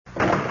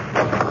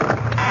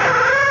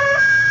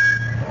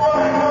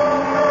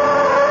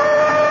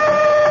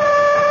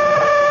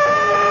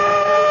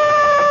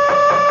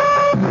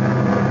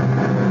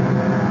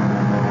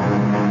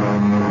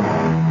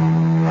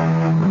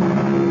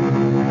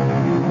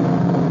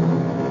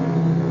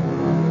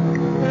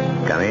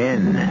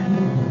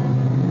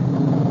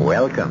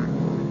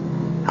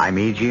Welcome. I'm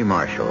E.G.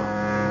 Marshall.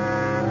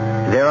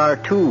 There are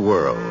two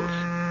worlds.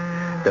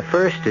 The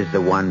first is the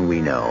one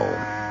we know.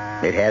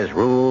 It has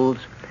rules,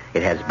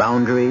 it has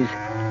boundaries,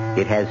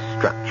 it has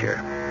structure.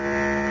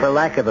 For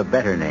lack of a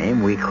better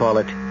name, we call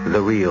it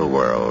the real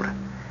world.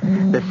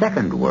 The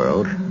second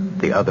world,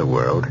 the other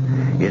world,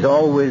 is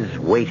always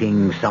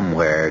waiting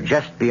somewhere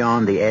just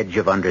beyond the edge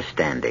of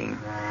understanding.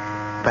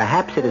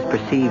 Perhaps it is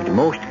perceived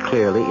most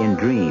clearly in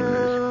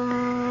dreams.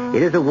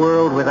 It is a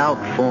world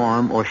without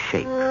form or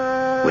shape,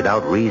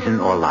 without reason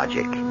or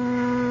logic.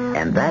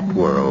 And that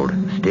world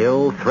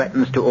still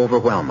threatens to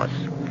overwhelm us.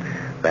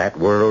 That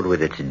world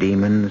with its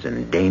demons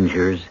and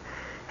dangers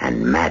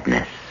and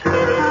madness.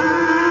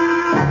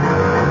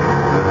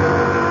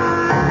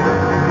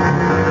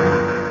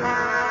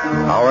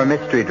 Our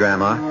mystery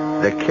drama,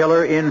 The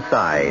Killer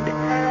Inside,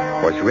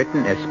 was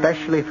written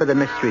especially for the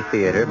Mystery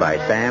Theater by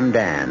Sam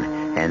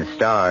Dan and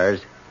stars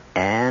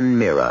Ann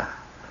Mira.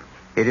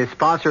 It is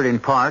sponsored in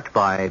part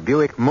by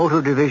Buick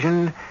Motor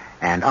Division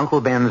and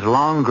Uncle Ben's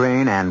Long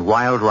Grain and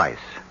Wild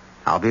Rice.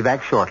 I'll be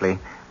back shortly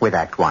with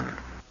Act One.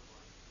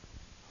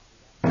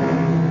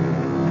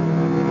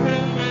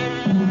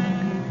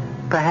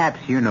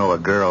 Perhaps you know a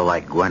girl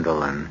like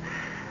Gwendolyn.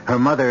 Her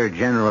mother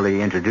generally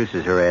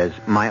introduces her as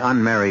my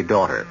unmarried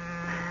daughter.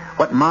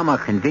 What Mama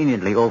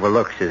conveniently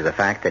overlooks is the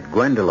fact that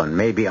Gwendolyn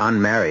may be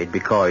unmarried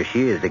because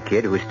she is the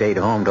kid who stayed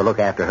home to look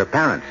after her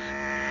parents.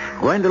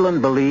 Gwendolyn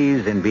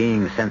believes in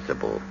being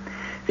sensible.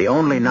 The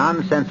only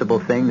nonsensible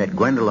thing that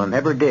Gwendolyn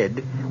ever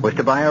did was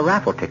to buy a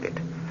raffle ticket.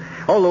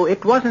 Although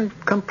it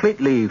wasn't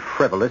completely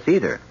frivolous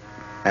either.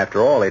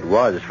 After all, it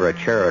was for a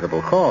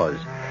charitable cause.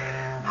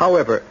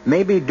 However,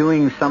 maybe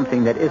doing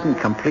something that isn't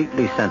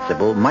completely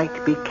sensible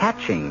might be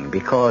catching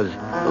because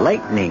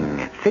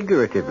lightning,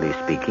 figuratively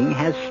speaking,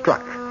 has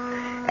struck.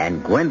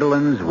 And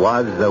Gwendolyn's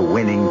was the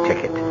winning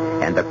ticket.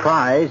 And the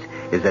prize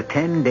is a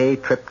 10-day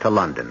trip to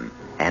London.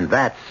 And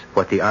that's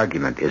what the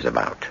argument is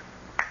about.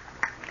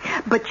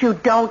 But you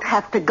don't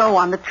have to go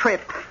on the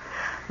trip.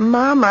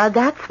 Mama,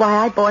 that's why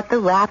I bought the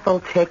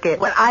raffle ticket.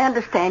 Well, I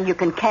understand you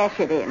can cash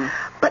it in.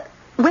 But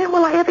when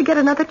will I ever get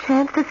another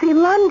chance to see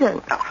London?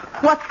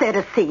 What's there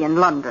to see in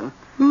London?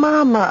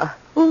 Mama,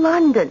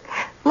 London.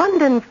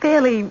 London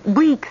fairly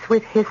reeks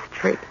with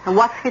history. And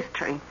what's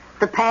history?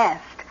 The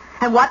past.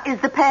 And what is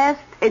the past?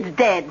 It's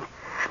dead.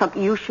 Look,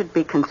 you should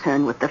be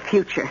concerned with the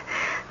future.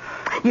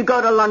 You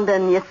go to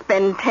London, you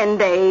spend 10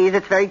 days,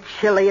 it's very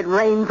chilly, it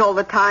rains all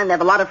the time, they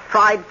have a lot of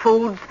fried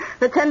foods.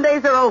 The 10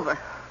 days are over.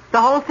 The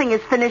whole thing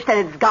is finished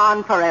and it's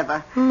gone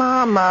forever.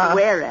 Mama.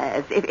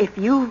 Whereas, if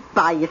you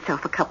buy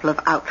yourself a couple of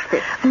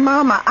outfits...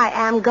 Mama, I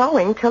am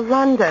going to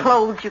London.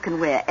 Clothes you can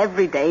wear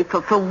every day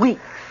for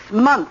weeks,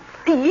 months,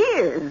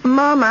 years.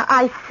 Mama,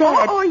 I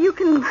said... Or you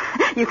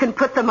can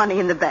put the money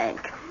in the bank.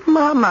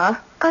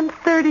 Mama, I'm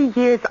 30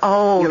 years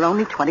old. You're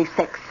only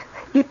 26.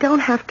 You don't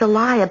have to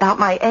lie about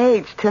my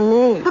age to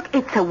me. Look,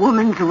 it's a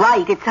woman's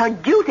right. It's her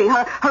duty,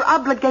 her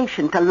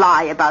obligation to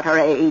lie about her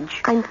age.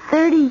 I'm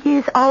 30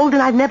 years old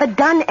and I've never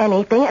done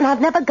anything and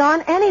I've never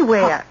gone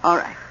anywhere.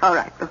 Oh, all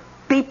right.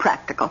 Be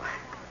practical.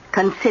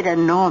 Consider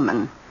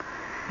Norman.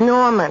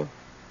 Norman?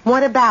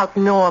 What about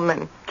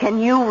Norman? Can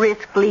you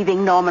risk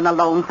leaving Norman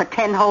alone for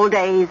 10 whole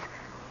days?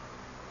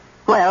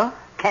 Well,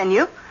 can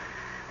you?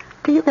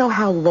 Do you know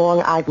how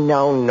long I've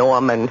known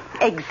Norman?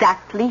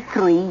 Exactly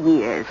 3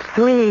 years.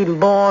 3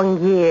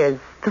 long years.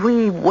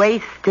 3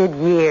 wasted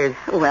years.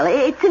 Well,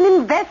 it's an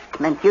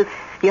investment. You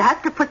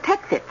have to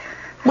protect it.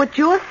 What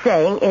you're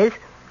saying is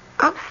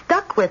I'm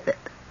stuck with it.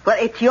 Well,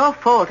 it's your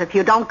fault if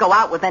you don't go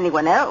out with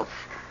anyone else.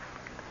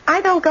 I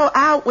don't go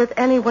out with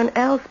anyone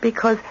else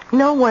because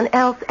no one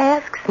else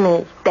asks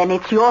me. Then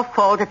it's your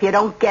fault if you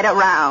don't get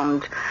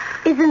around.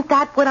 Isn't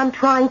that what I'm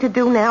trying to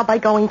do now by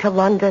going to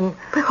London?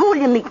 But who will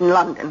you meet in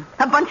London?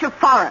 A bunch of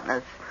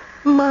foreigners.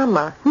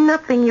 Mama,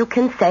 nothing you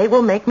can say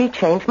will make me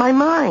change my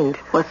mind.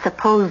 Well,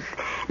 suppose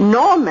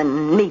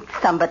Norman meets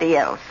somebody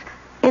else.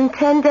 In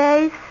 10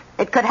 days?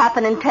 It could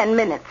happen in 10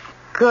 minutes.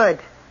 Good.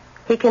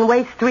 He can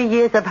waste 3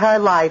 years of her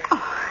life.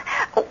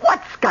 Oh,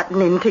 what's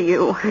gotten into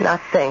you?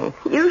 Nothing.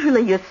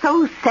 Usually you're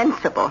so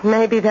sensible.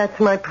 Maybe that's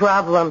my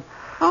problem.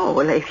 Oh,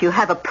 well, if you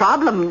have a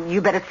problem, you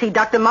better see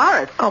Dr.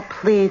 Morris. Oh,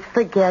 please,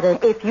 forget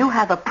it. If you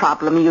have a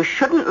problem, you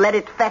shouldn't let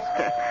it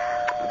fester.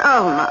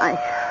 Oh, my.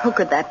 Who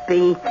could that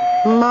be?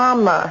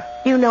 Mama,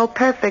 you know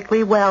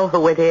perfectly well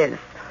who it is.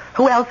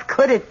 Who else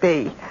could it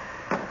be?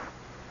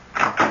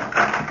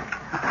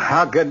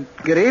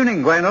 Good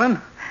evening,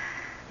 Gwendolyn.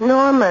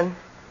 Norman,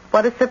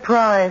 what a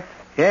surprise.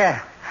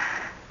 Yeah.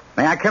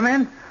 May I come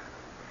in?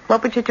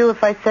 What would you do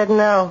if I said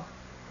no?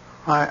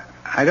 I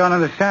don't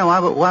understand.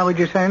 Why would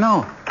you say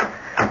no?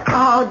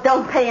 Oh,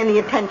 don't pay any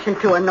attention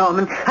to her,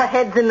 Norman. Her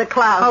head's in the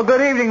clouds. Oh,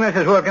 good evening,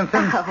 Mrs.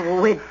 Wilkinson.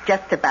 Oh, we're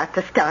just about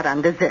to start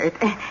on dessert.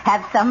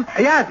 Have some?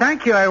 Yeah,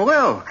 thank you, I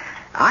will.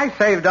 I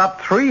saved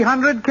up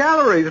 300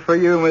 calories for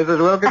you, Mrs.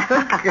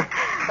 Wilkinson.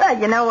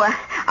 Well, you know,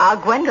 our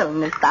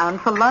Gwendolyn is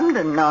bound for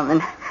London,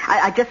 Norman.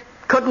 I just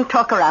couldn't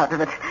talk her out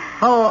of it.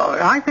 Oh,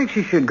 I think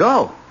she should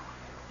go.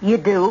 You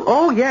do?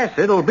 Oh, yes,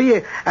 it'll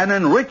be an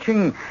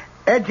enriching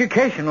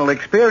educational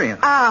experience.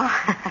 Oh,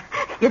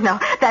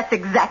 that's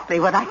exactly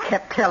what I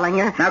kept telling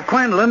her. Now,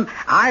 Gwendolyn,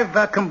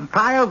 I've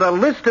compiled a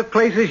list of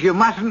places you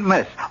mustn't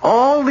miss.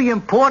 All the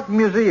important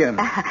museums.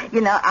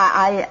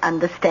 I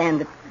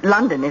understand that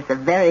London is a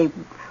very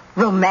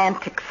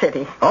romantic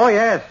city. Oh,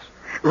 yes.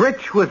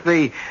 Rich with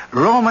the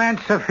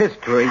romance of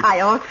history. I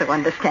also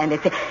understand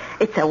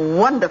it's a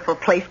wonderful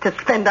place to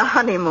spend a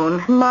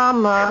honeymoon.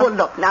 Mama. Well,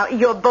 look, now,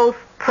 you're both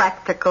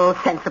practical,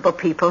 sensible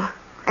people.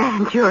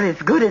 And you're as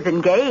good as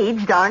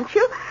engaged, aren't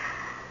you?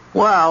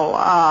 Well,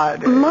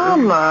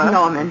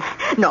 Mama.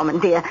 Norman,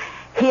 dear,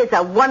 here's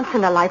a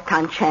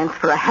once-in-a-lifetime chance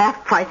for a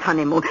half-price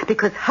honeymoon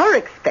because her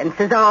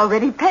expenses are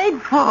already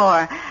paid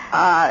for.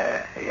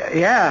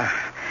 Yeah.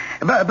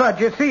 But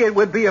you see, it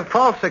would be a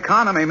false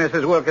economy,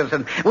 Mrs.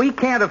 Wilkinson. We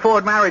can't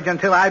afford marriage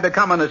until I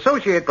become an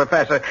associate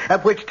professor,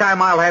 at which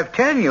time I'll have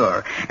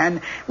tenure,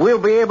 and we'll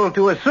be able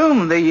to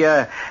assume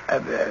the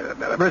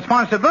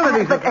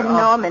responsibilities But,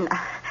 Norman,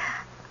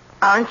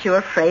 aren't you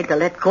afraid to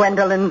let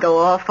Gwendolyn go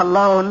off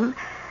alone?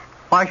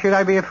 Why should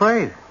I be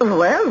afraid?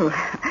 Well,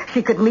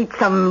 she could meet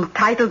some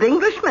titled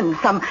Englishman,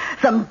 some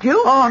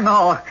duke. Oh,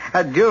 no,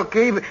 a duke.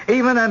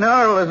 Even an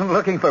earl isn't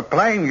looking for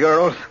plain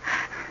girls.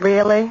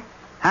 Really?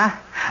 Huh?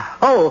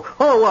 Oh,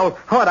 well,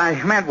 what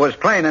I meant was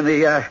plain in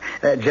the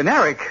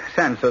generic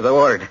sense of the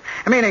word.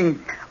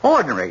 Meaning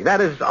ordinary,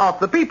 that is, off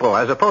the people,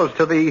 as opposed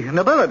to the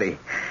nobility.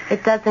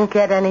 It doesn't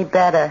get any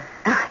better.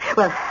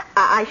 Well,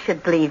 I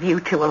should leave you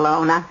two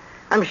alone.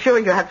 I'm sure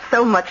you have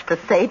so much to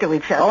say to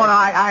each other. Oh, no,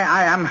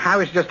 I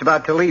was just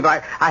about to leave. I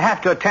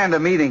have to attend a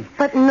meeting.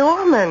 But,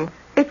 Norman,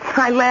 it's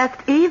my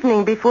last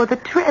evening before the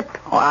trip.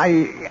 Oh,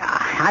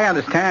 I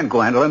understand,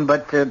 Gwendolyn,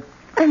 but...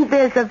 And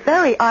there's a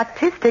very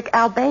artistic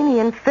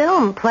Albanian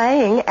film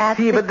playing at...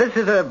 See, but this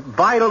is a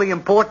vitally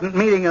important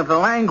meeting of the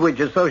Language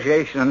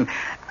Association.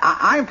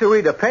 I'm to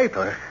read a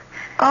paper.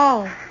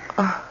 Oh,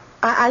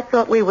 I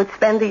thought we would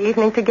spend the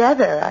evening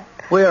together.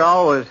 We're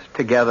always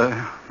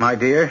together, my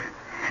dear.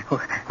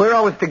 We're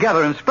always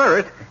together in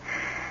spirit.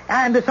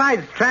 And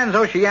besides,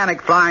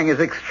 transoceanic flying is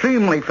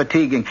extremely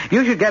fatiguing.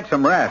 You should get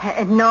some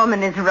rest.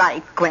 Norman is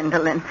right,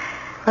 Gwendolyn.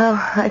 Well,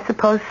 I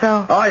suppose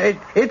so. Oh,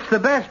 it's the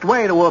best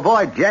way to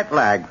avoid jet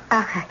lag.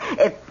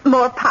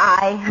 More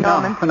pie,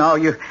 Norman. No,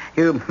 you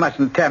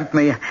mustn't tempt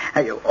me.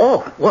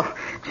 Look,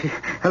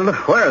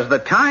 where's the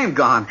time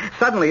gone?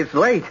 Suddenly it's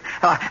late.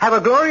 Have a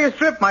glorious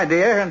trip, my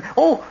dear. And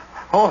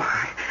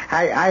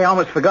I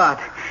almost forgot.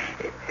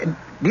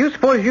 Do you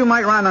suppose you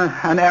might run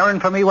an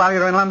errand for me while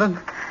you're in London?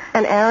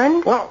 An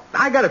errand? Well,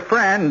 I got a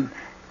friend.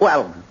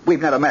 Well,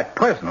 we've never met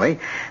personally,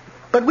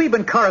 but we've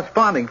been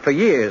corresponding for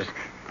years.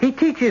 He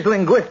teaches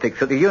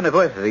linguistics at the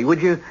university.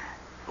 Would you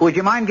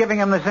mind giving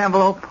him this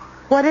envelope?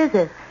 What is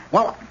it?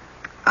 Well,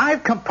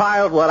 I've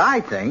compiled what I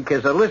think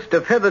is a list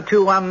of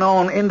hitherto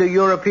unknown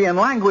Indo-European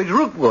language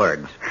root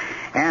words,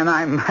 and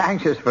I'm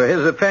anxious for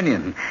his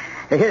opinion.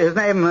 His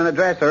name and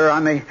address are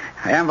on the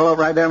envelope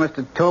right there,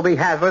 Mr. Toby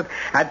Hazlitt,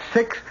 at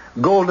 6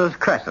 Golders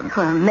Crescent.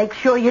 Well, make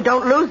sure you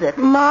don't lose it.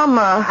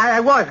 Mama. I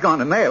was going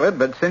to mail it,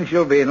 but since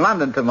you'll be in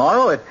London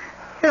tomorrow,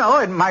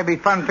 it might be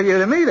fun for you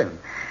to meet him.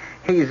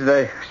 He's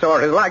the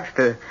sort who likes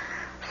to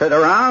sit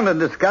around and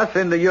discuss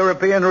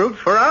Indo-European roots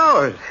for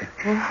hours.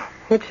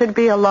 It should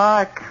be a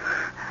lark.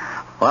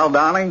 Well,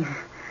 darling,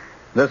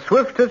 the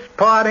swiftest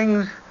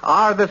partings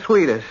are the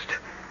sweetest,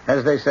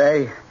 as they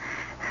say.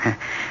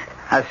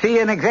 I'll see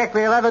you in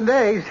exactly 11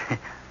 days.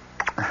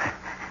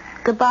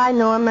 Goodbye,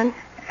 Norman.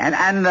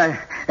 And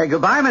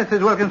goodbye,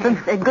 Mrs. Wilkinson.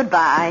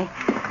 Goodbye.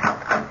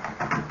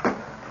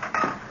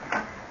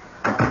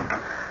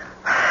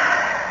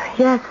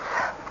 Yes.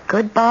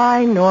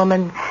 Goodbye,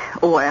 Norman.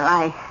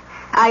 Well,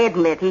 I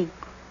admit he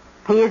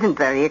isn't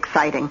very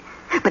exciting,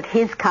 but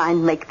his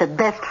kind make the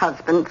best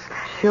husbands.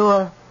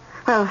 Sure.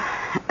 Well,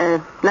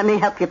 let me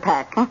help you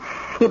pack. Huh?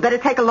 You better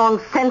take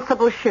along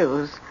sensible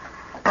shoes.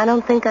 I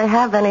don't think I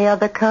have any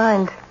other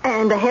kind.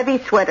 And a heavy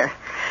sweater.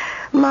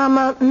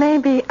 Mama,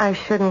 maybe I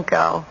shouldn't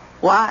go.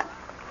 What?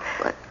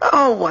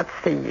 Oh, what's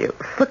the use?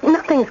 Look,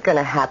 nothing's going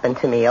to happen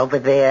to me over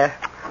there.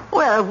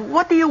 Well,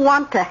 what do you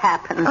want to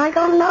happen? I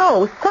don't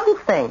know.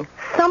 Something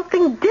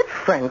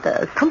different.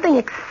 Something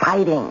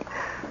exciting.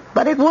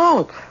 But it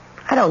won't.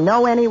 I don't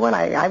know anyone.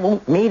 I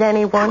won't meet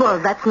anyone. Well,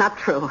 that's not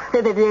true.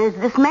 There's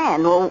this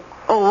man. Oh,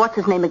 what's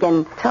his name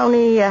again?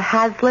 Tony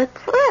Hazlitt?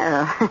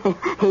 Well,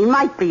 he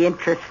might be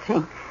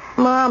interesting.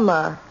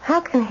 Mama,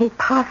 how can he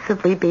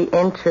possibly be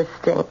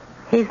interesting?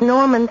 He's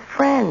Norman's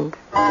friend.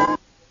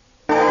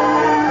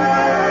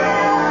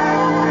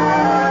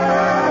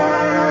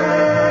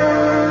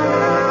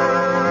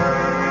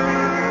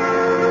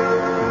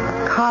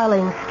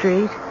 Carling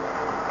Street,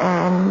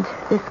 and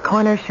this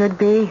corner should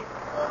be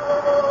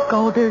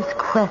Golders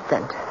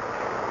Crescent.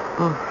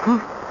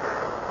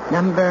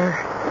 Number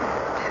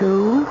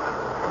 2, 4.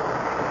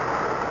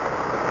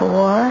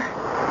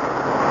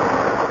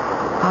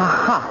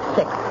 Aha,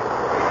 6.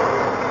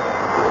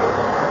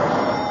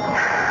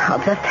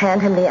 I'll just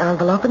hand him the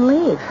envelope and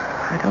leave.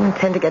 I don't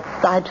intend to get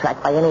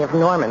sidetracked by any of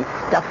Norman's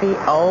stuffy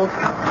old...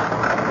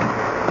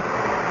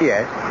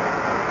 Yes?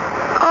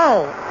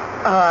 Oh,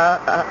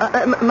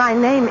 My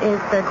name is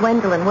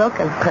Gwendolyn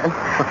Wilkinson.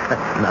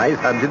 Nice.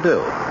 How'd you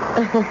do?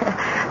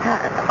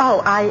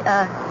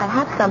 I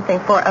have something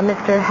for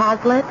Mr.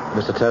 Hazlitt.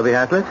 Mr. Toby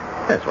Hazlitt?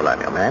 Yes, well,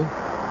 I'm your man.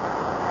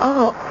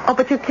 Oh,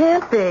 but you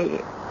can't be.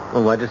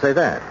 Well, why'd you say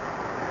that?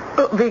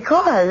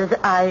 Because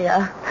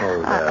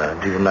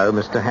do you know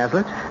Mr.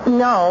 Hazlitt?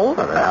 No.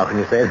 Well, then how can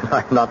you say that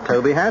I'm not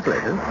Toby Hazlitt?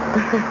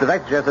 Huh? The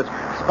fact suggests that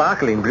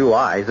sparkling blue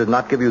eyes does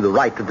not give you the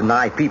right to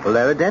deny people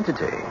their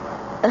identity.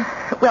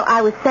 Well,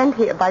 I was sent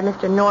here by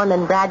Mr.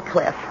 Norman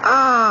Radcliffe.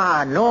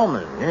 Ah,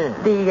 Norman, yes.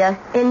 The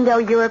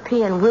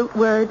Indo-European root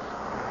words,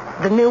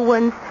 the new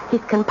ones,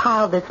 he's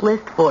compiled this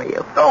list for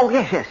you. Oh,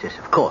 yes,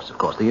 of course.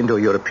 The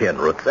Indo-European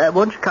roots.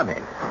 Won't you come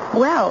in?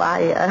 Well,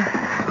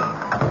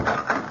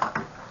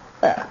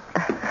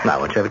 Now,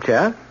 won't you have a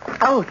chair?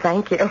 Oh,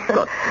 thank you.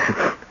 Good.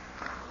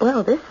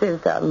 Well, this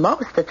is a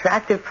most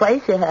attractive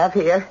place you have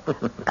here.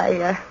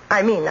 I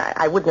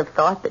wouldn't have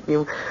thought that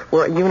you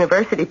were a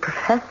university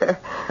professor.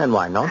 And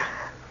why not?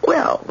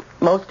 Well,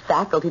 most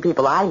faculty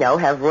people I know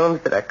have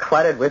rooms that are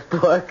cluttered with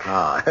books.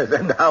 Ah,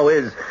 and how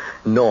is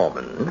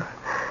Norman?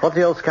 What's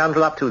the old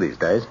scoundrel up to these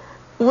days?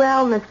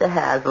 Well, Mr.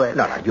 Hazlitt.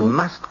 No, you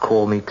must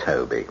call me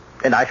Toby.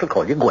 And I shall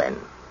call you Gwen.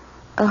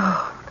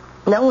 Oh,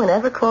 no one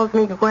ever calls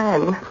me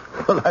Gwen.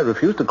 Well, I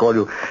refuse to call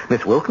you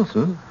Miss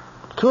Wilkinson.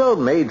 Too old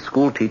maid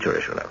school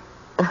teacherish, you know.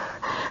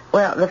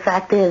 Well, the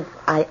fact is,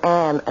 I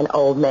am an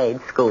old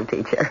maid school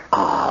teacher. Oh,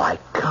 I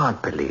can't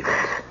believe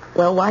it.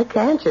 Well, why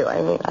can't you?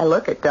 I mean, I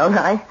look it, don't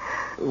I?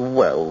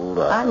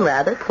 Well, I'm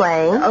rather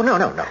plain. Oh, no.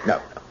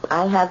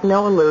 I have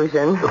no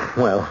illusions.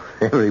 Well,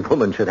 every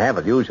woman should have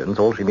illusions.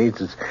 All she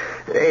needs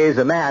is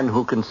a man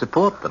who can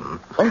support them.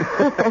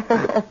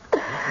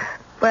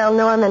 Well,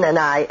 Norman and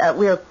I,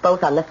 we're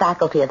both on the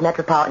faculty of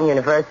Metropolitan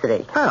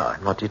University. Oh,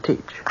 and what do you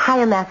teach?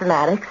 Higher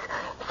mathematics.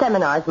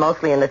 Seminars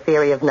mostly in the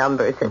theory of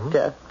numbers.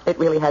 It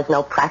really has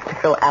no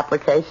practical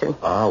application.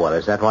 Oh, well,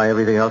 is that why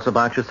everything else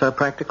about you is so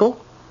practical?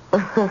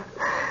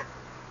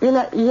 You're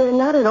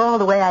not at all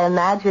the way I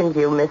imagined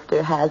you,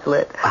 Mr.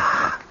 Hazlitt.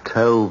 Ah,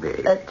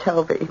 Toby.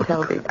 Toby.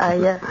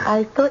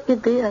 I thought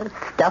you'd be a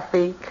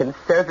stuffy,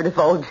 conservative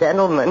old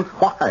gentleman.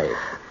 Why?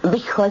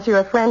 Because you're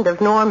a friend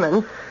of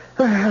Norman's.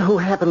 Who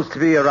happens to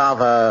be a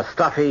rather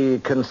stuffy,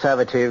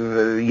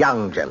 conservative,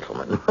 young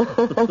gentleman.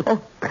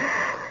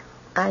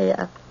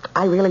 I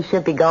really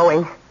should be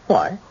going.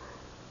 Why?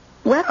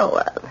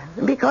 Well,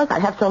 because I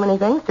have so many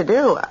things to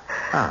do.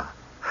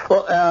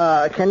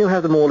 Well, can you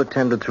have them all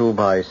attended to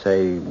by,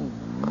 say,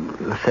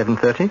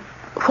 7:30?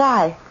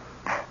 Why?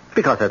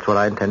 Because that's when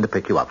I intend to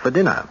pick you up for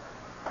dinner.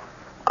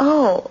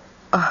 Well,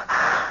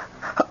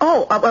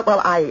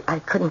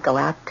 I couldn't go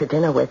out to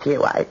dinner with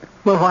you.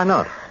 Well, why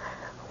not?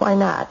 Why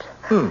not?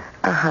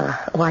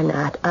 Why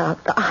not?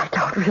 I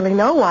don't really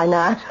know why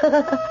not.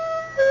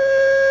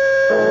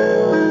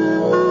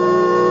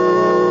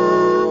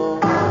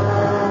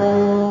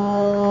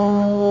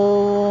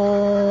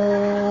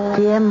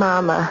 Dear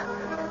Mama,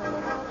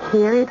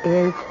 here it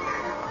is,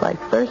 my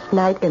first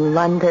night in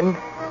London,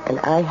 and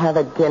I have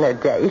a dinner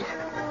date.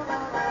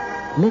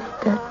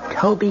 Mr.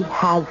 Toby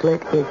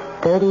Hazlitt is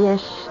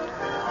 30-ish,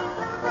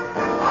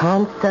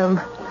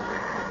 handsome,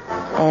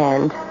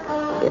 and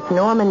if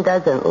Norman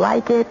doesn't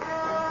like it,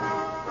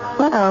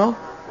 well,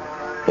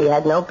 he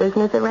had no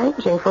business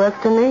arranging for us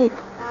to meet.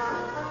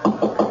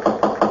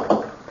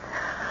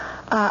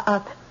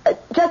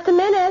 Just a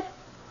minute.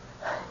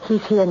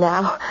 He's here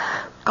now.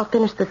 I'll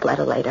finish this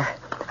letter later.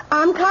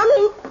 I'm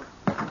coming.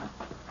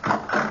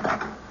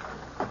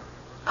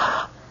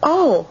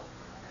 Oh.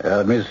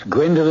 Miss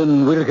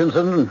Gwendolyn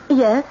Wilkinson?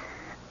 Yes?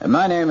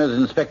 My name is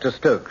Inspector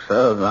Stokes,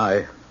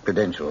 my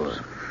credentials.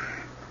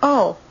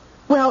 Oh.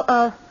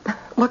 Well,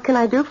 what can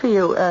I do for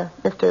you,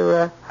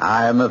 Mr.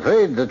 I am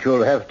afraid that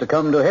you'll have to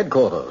come to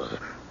headquarters.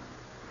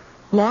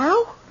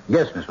 Now?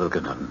 Yes, Miss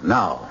Wilkinson,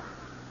 now.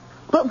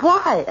 But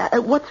why?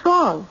 What's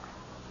wrong?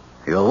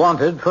 You're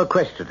wanted for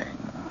questioning.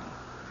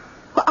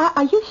 Well,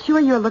 are you sure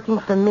you're looking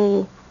for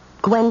me,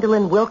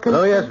 Gwendolyn Wilkinson?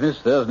 Oh, yes, miss,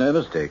 there's no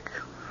mistake.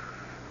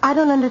 I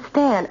don't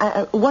understand.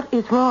 What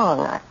is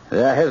wrong?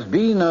 There has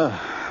been a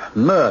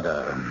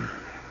murder.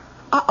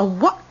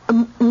 What?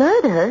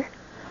 Murder?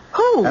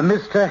 Who?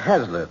 Mr.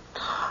 Hazlitt.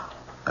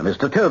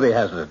 Mr. Toby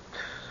Hazlitt.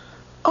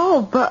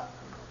 Oh, but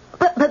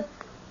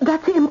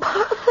that's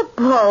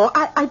impossible.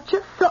 I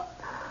just saw...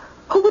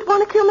 Who would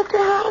want to kill Mr.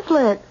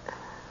 Hazlitt?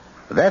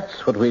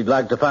 That's what we'd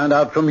like to find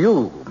out from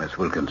you, Miss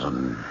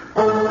Wilkinson.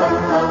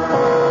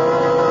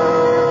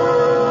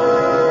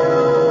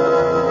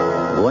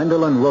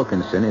 Gwendolyn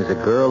Wilkinson is a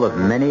girl of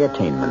many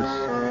attainments,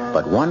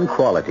 but one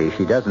quality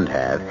she doesn't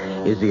have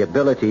is the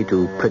ability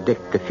to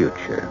predict the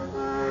future.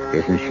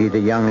 Isn't she the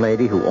young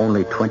lady who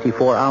only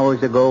 24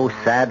 hours ago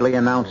sadly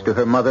announced to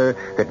her mother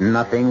that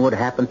nothing would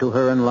happen to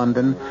her in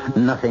London?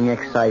 Nothing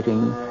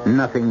exciting,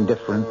 nothing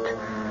different.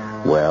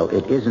 Well,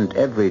 it isn't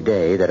every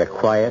day that a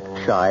quiet,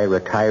 shy,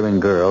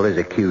 retiring girl is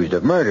accused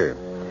of murder.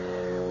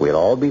 We'll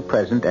all be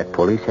present at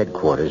police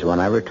headquarters when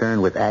I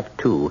return with Act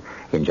 2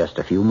 in just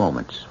a few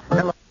moments.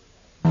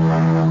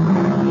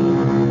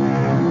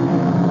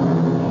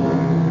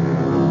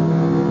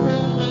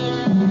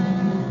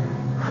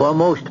 For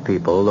most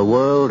people, the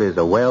world is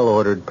a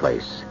well-ordered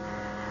place.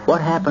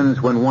 What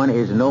happens when one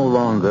is no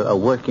longer a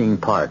working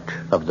part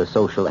of the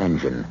social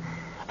engine,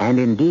 and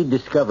indeed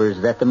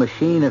discovers that the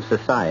machine of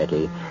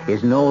society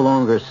is no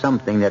longer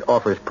something that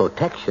offers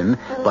protection,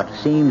 but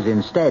seems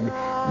instead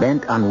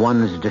bent on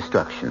one's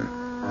destruction?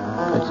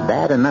 It's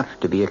bad enough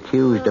to be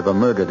accused of a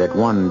murder that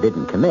one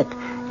didn't commit.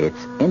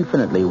 It's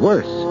infinitely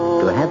worse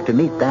to have to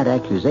meet that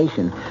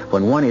accusation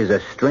when one is a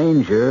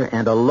stranger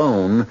and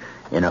alone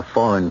in a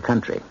foreign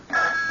country.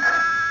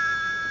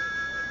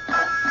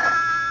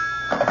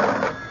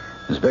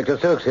 Inspector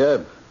Stokes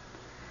here.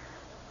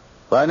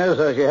 Why, no,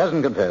 sir, she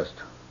hasn't confessed.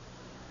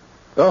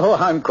 Oh,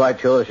 I'm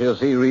quite sure she'll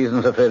see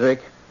reason, Sir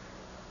Frederick.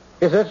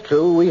 Yes, that's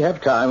true. We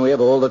have time. We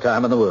have all the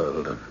time in the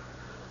world.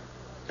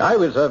 I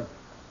will, sir.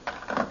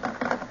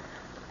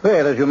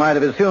 Well, as you might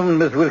have assumed,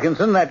 Miss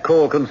Wilkinson, that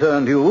call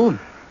concerned you.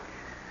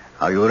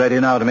 Are you ready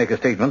now to make a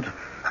statement?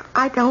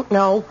 I don't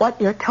know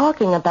what you're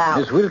talking about.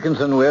 Miss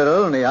Wilkinson, we're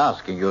only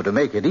asking you to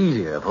make it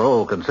easier for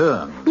all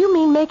concerned. You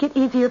mean make it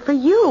easier for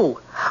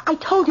you? I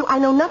told you I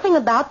know nothing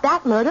about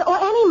that murder or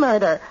any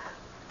murder.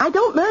 I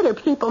don't murder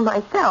people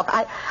myself.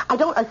 I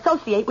don't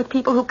associate with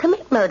people who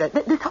commit murder.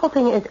 This whole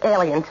thing is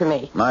alien to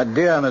me. My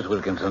dear Miss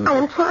Wilkinson. I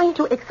am trying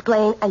to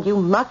explain, and you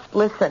must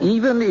listen.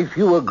 Even if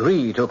you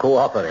agree to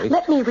cooperate...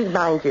 Let me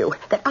remind you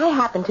that I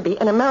happen to be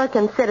an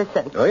American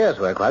citizen. Oh, yes,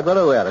 we're quite well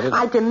aware of it.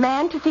 I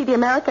demand to see the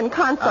American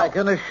consul. I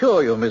can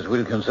assure you, Miss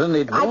Wilkinson,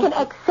 it won't... I can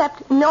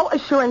accept no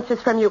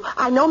assurances from you.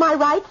 I know my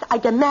rights. I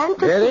demand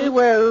to see... Very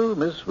well,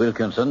 Miss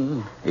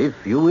Wilkinson, if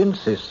you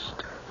insist.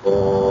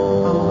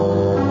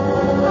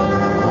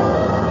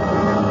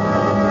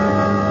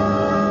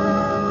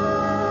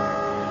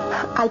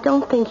 I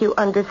don't think you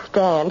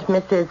understand,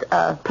 Mrs.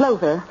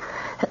 Plover.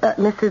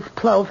 Mrs.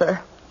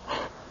 Plover.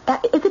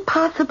 Is it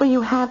possible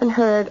you haven't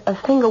heard a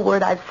single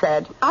word I've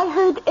said? I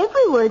heard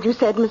every word you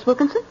said, Miss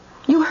Wilkinson.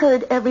 You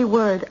heard every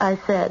word I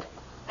said.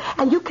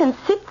 And you can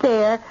sit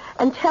there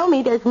and tell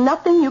me there's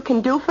nothing you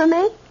can do for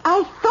me?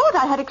 I thought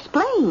I had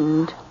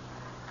explained.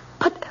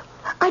 But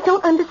I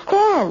don't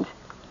understand.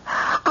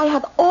 I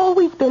have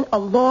always been a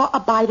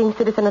law-abiding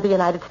citizen of the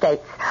United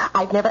States.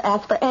 I've never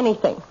asked for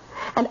anything.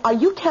 And are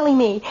you telling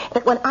me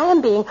that when I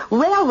am being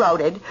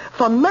railroaded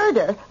for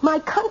murder, my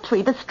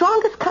country, the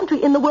strongest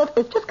country in the world,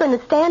 is just going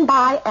to stand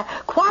by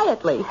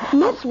quietly?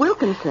 Miss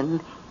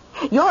Wilkinson,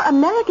 your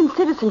American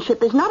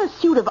citizenship is not a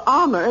suit of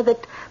armor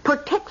that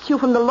protects you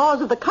from the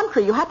laws of the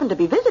country you happen to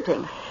be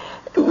visiting.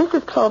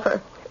 Mrs.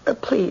 Plover,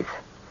 please.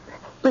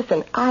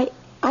 Listen, I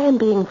am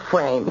being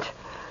framed.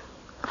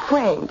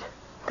 Framed.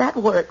 That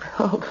word,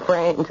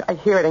 framed, I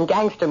hear it in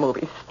gangster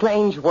movies.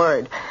 Strange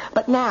word.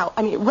 But now,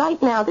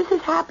 right now, this is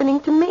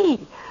happening to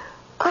me.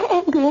 I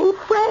am being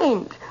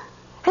framed.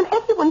 And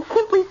everyone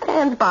simply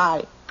stands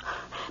by.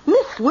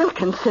 Miss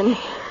Wilkinson,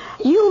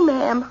 you,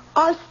 ma'am,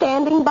 are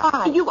standing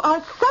by. You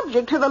are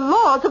subject to the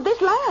laws of this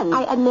land.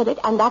 I admit it,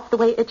 and that's the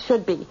way it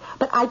should be.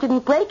 But I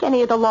didn't break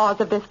any of the laws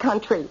of this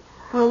country.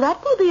 Well,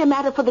 that will be a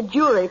matter for the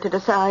jury to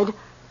decide.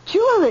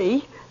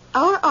 Jury?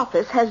 Our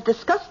office has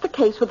discussed the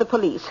case with the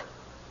police.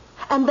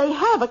 And they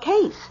have a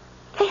case.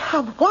 They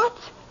have what?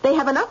 They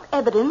have enough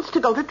evidence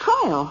to go to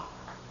trial.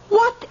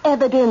 What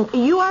evidence?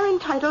 You are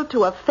entitled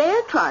to a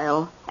fair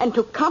trial and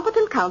to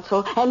competent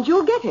counsel, and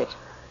you'll get it.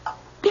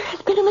 There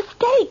has been a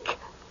mistake.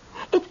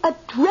 It's a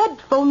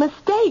dreadful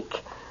mistake.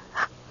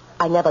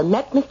 I never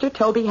met Mr.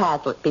 Toby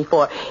Hazlitt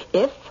before.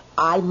 If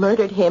I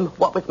murdered him,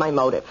 what was my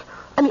motive?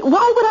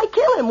 Why would I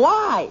kill him?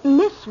 Why?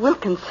 Miss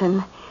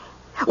Wilkinson,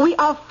 we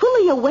are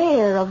fully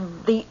aware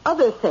of the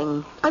other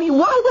thing. Why would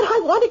I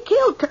want to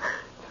kill...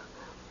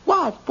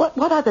 What?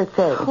 What other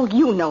thing? Oh,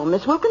 you know,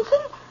 Miss Wilkinson.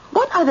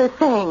 What other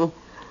thing?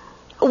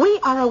 We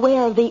are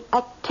aware of the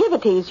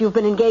activities you've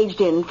been engaged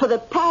in for the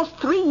past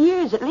 3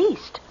 years at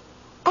least.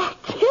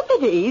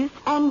 Activities?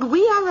 And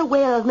we are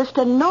aware of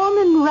Mr.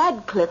 Norman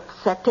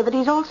Radcliffe's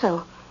activities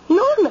also.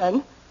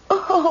 Norman?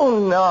 Oh,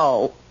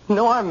 no.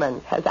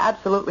 Norman has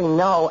absolutely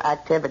no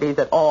activities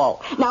at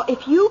all. Now,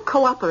 if you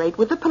cooperate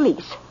with the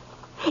police,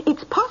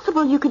 it's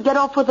possible you could get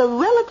off with a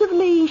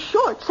relatively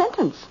short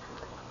sentence.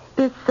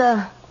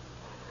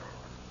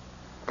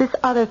 This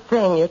other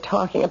thing you're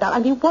talking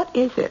about, what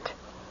is it?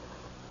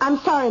 I'm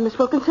sorry, Miss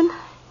Wilkinson.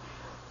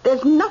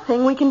 There's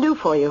nothing we can do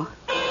for you.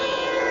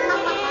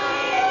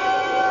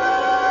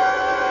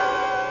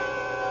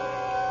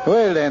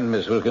 Well then,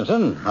 Miss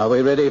Wilkinson, are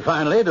we ready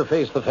finally to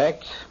face the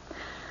facts?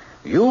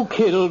 You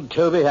killed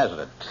Toby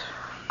Hazlitt.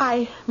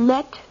 I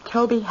met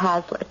Toby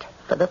Hazlitt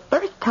for the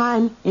first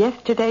time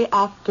yesterday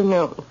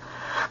afternoon.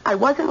 I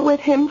wasn't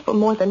with him for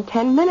more than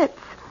 10 minutes.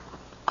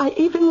 I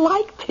even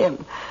liked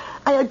him.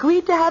 I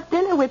agreed to have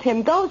dinner with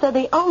him. Those are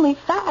the only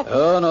facts.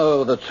 Oh,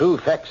 no, the true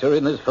facts are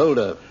in this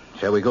folder.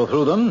 Shall we go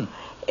through them?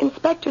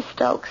 Inspector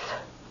Stokes,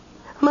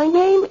 my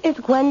name is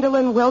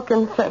Gwendolyn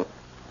Wilkinson.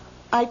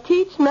 I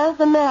teach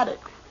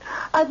mathematics.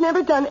 I've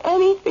never done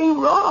anything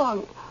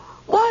wrong.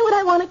 Why would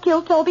I want to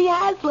kill Toby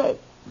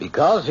Hazlitt?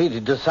 Because he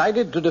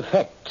decided to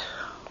defect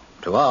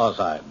to our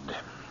side.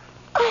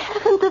 I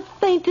haven't a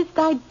thing faintest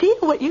idea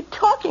what you're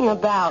talking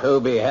about.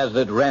 Toby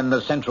Hazlitt ran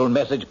the central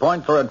message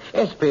point for an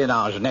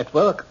espionage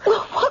network. Well,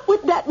 what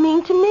would that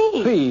mean to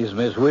me? Please,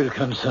 Miss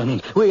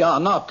Wilkinson, we are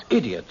not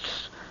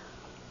idiots.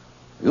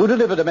 You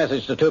delivered a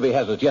message to Toby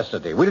Hazlitt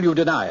yesterday. Will you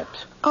deny it?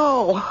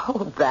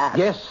 Oh, that.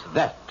 Yes,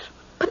 that.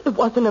 But it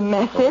wasn't a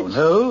message.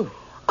 Oh, no?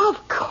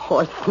 Of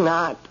course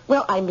not.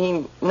 Well, I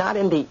mean, not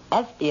in the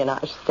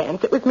espionage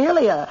sense. It was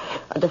merely a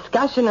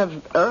discussion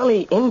of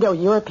early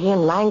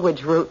Indo-European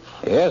language roots.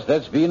 Yes,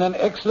 that's been an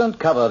excellent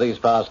cover these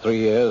past 3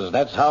 years.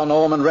 That's how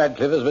Norman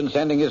Radcliffe has been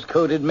sending his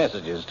coded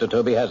messages to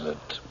Toby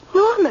Hazlitt.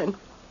 Norman?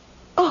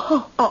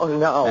 Oh,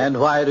 no. And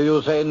why do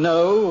you say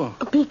no?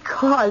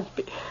 Because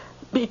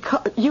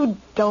you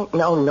don't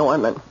know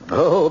Norman.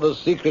 Oh, the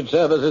secret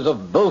services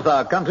of both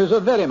our countries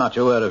are very much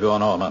aware of your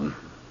Norman.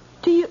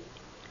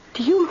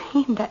 Do you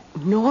mean that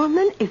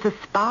Norman is a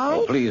spy?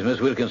 Oh, please, Miss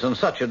Wilkinson,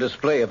 such a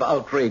display of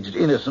outraged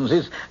innocence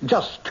is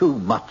just too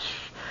much.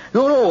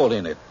 You're all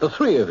in it, the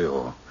three of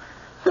you.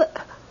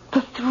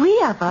 The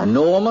three of us?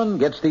 Norman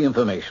gets the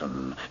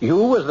information.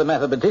 You, as the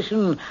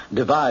mathematician,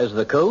 devise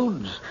the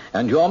codes,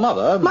 and your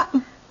mother...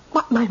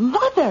 My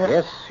mother?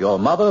 Yes, your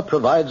mother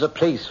provides a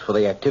place for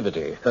the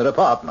activity, her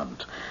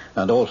apartment,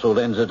 and also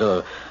lends it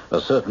a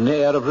certain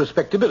air of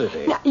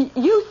respectability. Now,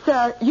 you,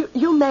 sir,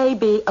 you may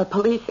be a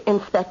police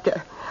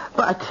inspector,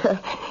 but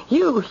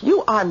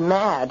you are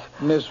mad.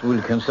 Miss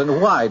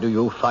Wilkinson, why do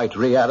you fight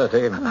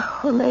reality?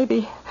 Or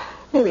maybe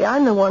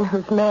I'm the one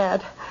who's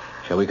mad.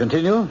 Shall we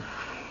continue?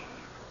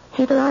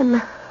 Either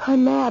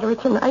I'm mad or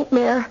it's a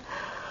nightmare.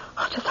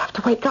 I'll just have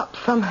to wake up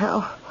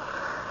somehow.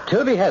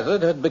 Toby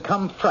Hazlitt had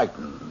become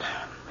frightened.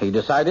 He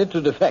decided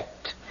to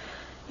defect.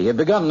 He had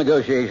begun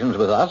negotiations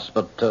with us,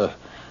 but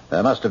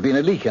there must have been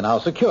a leak in our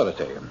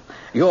security.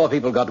 Your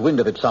people got wind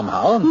of it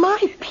somehow.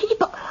 My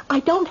people? I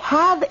don't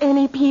have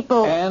any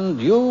people. And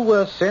you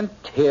were sent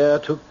here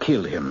to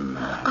kill him.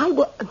 I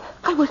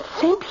was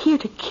sent here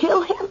to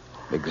kill him?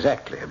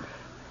 Exactly.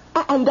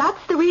 And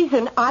that's the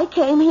reason I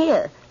came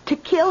here. To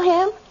kill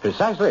him?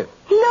 Precisely.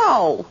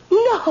 No.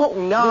 Miss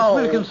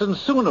Wilkinson,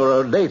 sooner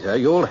or later,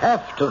 you'll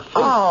have to face...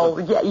 Oh,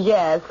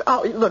 yes.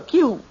 Oh, look,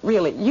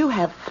 you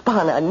have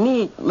spun a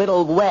neat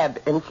little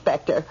web,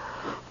 Inspector.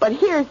 But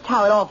here's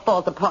how it all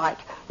falls apart.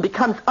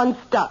 Becomes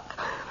unstuck.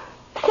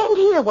 Sent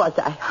here, was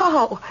I?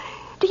 Oh,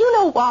 do you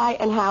know why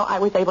and how I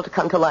was able to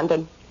come to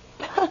London?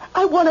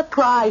 I won a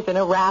prize in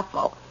a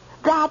raffle.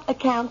 That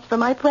accounts for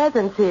my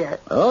presence here.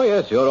 Oh,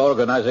 yes, your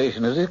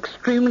organization is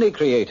extremely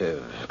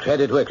creative.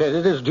 Credit where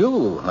credit is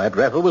due. That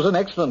raffle was an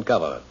excellent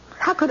cover.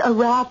 How could a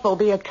raffle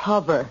be a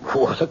cover?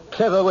 What a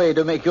clever way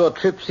to make your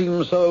trip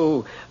seem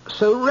so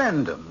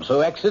random,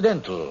 so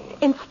accidental.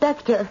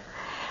 Inspector,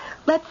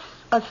 let's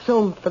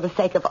assume for the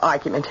sake of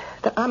argument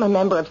that I'm a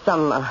member of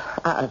some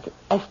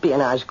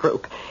espionage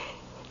group.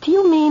 Do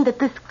you mean that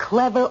this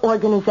clever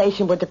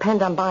organization would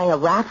depend on buying a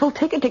raffle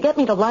ticket to get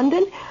me to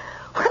London?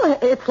 Well,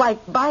 it's like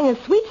buying a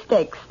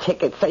sweepstakes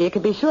ticket so you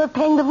can be sure of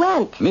paying the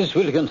rent. Miss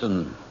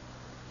Wilkinson,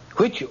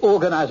 which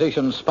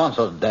organization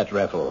sponsored that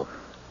raffle?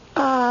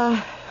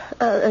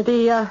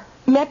 The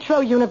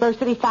Metro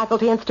University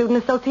Faculty and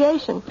Student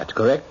Association. That's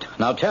correct.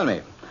 Now tell me,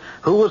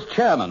 who was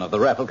chairman of the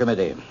raffle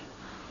committee?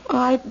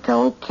 I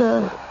don't,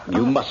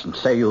 You mustn't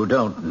say you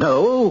don't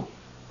know.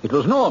 It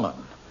was Norman.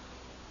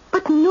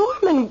 But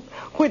Norman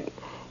would...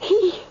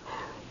 He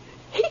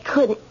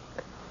couldn't...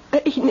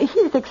 He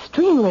is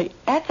extremely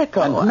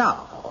ethical.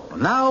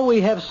 And now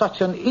we have such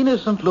an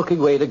innocent-looking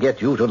way to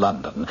get you to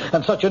London,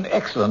 and such an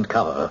excellent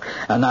cover.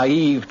 A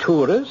naive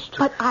tourist.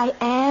 But I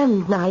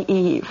am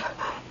naive.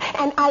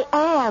 And I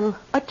am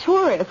a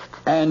tourist.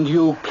 And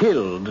you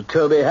killed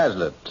Toby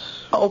Hazlitt.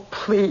 Oh,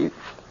 please.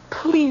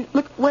 Please,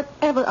 look,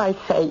 whatever I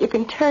say, you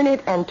can turn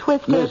it and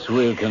twist it. Miss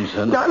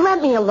Wilkinson. No, let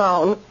me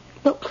alone.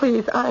 No,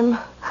 please, I'm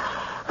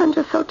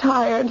just so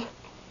tired.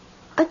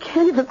 I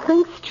can't even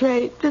think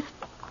straight. Just...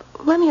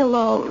 let me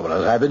alone. Well,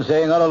 as I've been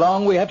saying all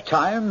along, we have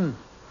time.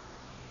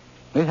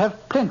 We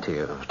have plenty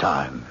of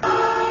time.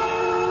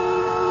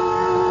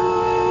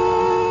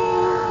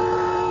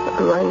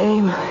 My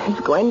name is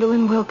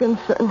Gwendolyn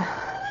Wilkinson.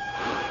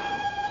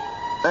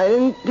 I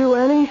didn't do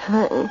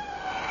anything.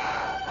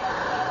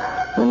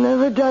 I've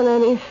never done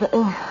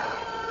anything.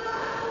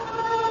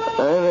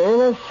 I'm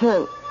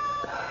innocent.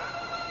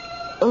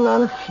 I'm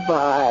not a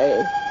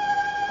spy.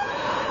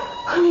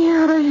 Let me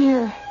out of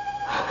here.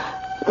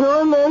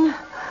 Norman.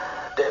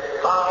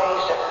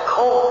 Devise a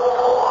code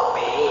for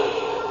me.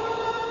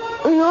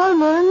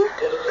 Norman?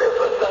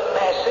 Deliver the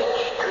message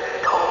to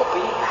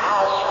Toby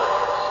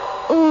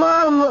Hazlitt.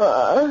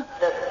 Mama.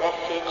 The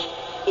message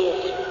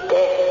is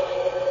dead.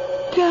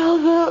 Tell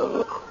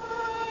them.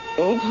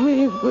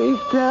 Please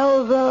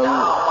tell them.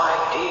 Now, my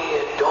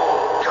dear,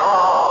 don't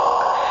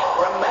talk.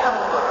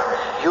 Remember,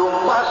 you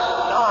must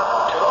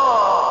not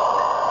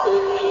talk.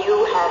 If you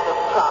have a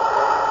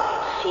problem,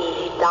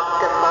 see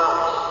Dr.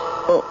 Mouse.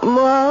 Oh,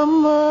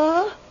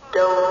 Mama.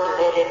 Don't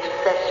let it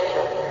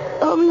fester.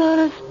 I'm not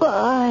a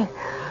spy.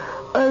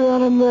 I'm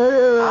not a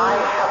murderer. I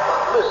have a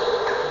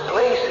list of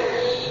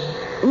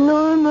places.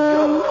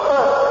 Norman. You're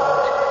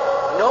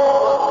perfect. No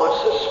one would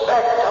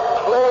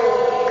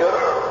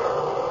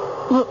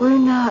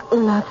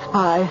We're not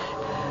spies.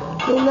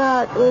 We're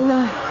not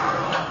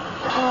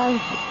spies.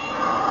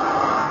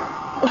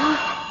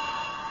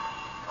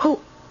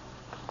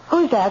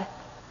 Who's that?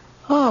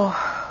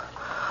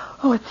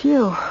 Oh, it's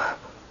you.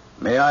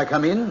 May I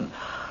come in?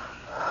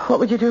 What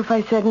would you do if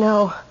I said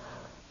no?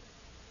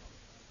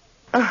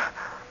 Oh,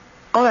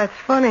 that's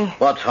funny.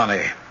 What's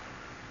funny?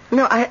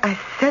 No, I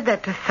said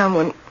that to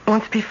someone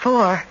once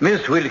before.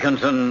 Miss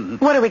Wilkinson.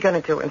 What are we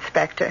going to do,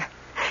 Inspector?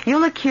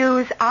 You'll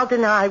accuse, I'll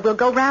deny. We'll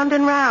go round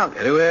and round.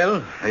 Very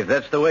well, if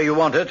that's the way you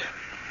want it.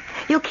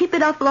 You'll keep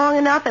it up long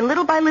enough, and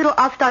little by little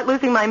I'll start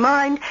losing my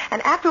mind,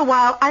 and after a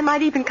while I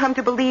might even come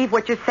to believe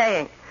what you're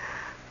saying.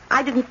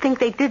 I didn't think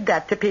they did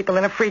that to people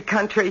in a free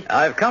country.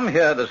 I've come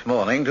here this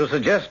morning to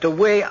suggest a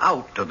way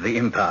out of the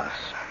impasse.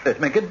 Let's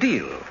make a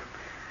deal.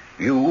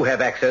 You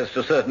have access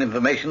to certain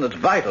information that's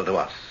vital to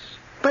us.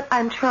 But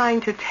I'm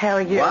trying to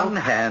tell you... One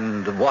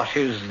hand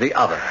washes the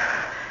other.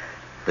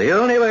 The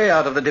only way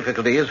out of the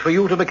difficulty is for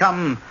you to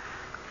become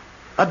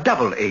a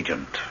double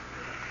agent.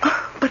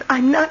 But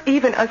I'm not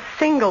even a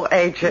single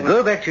agent.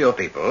 Go back to your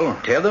people,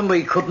 tell them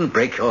we couldn't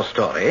break your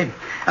story,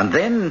 and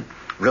then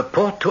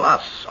report to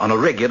us on a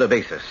regular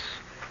basis.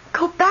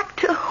 Go back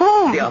to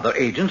whom? The other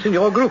agents in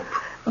your group.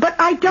 But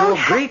I don't...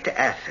 Your great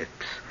assets,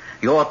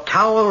 your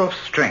tower of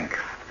strength,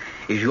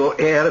 is your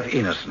air of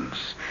innocence.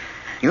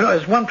 You know,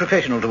 as one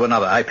professional to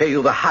another, I pay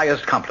you the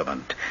highest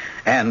compliment.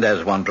 And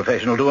as one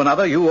professional to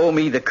another, you owe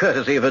me the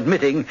courtesy of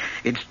admitting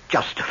it's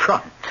just a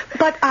front.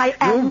 But I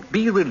am... You'll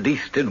be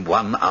released in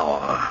 1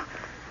 hour.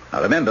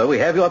 Now remember, we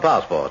have your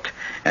passport.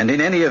 And in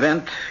any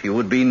event, you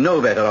would be no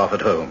better off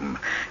at home.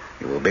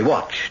 You will be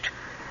watched.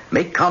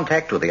 Make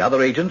contact with the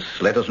other agents,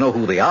 let us know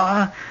who they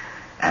are,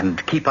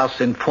 and keep us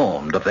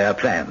informed of their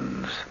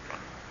plans.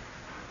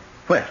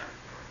 Well,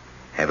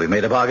 have we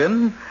made a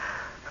bargain?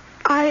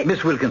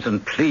 Miss Wilkinson,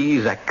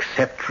 please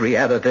accept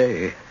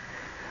reality.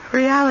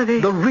 Reality?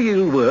 The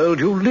real world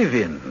you live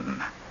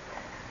in.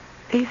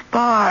 These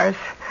bars,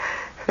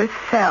 this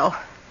cell,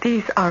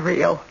 these are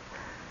real.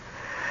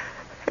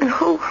 And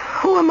who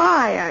am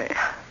I?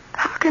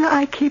 How can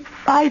I keep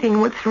fighting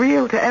what's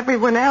real to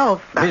everyone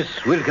else?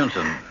 Miss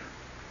Wilkinson,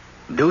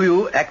 do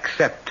you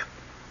accept?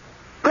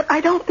 But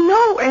I don't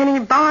know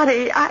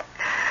anybody.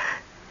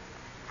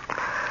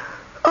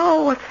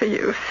 Oh, what's the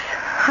use?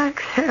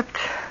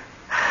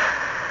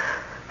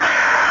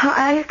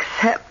 I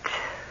accept.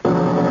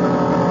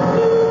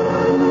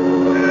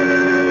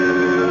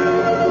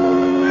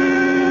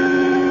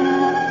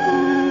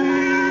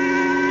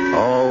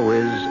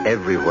 Always,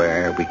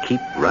 everywhere, we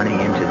keep running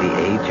into the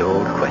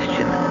age-old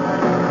question.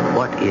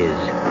 What is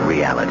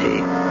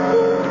reality?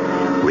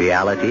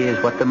 Reality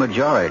is what the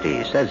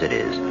majority says it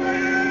is.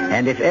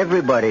 And if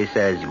everybody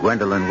says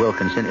Gwendolyn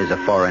Wilkinson is a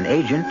foreign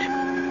agent,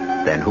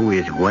 then who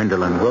is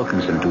Gwendolyn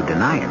Wilkinson to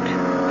deny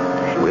it?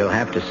 We'll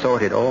have to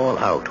sort it all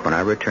out when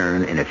I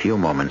return in a few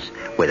moments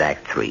with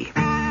Act 3.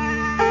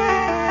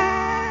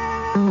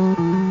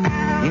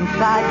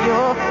 Inside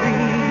you're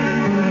free.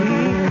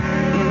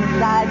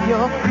 Inside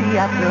you're free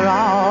after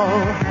all.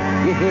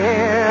 You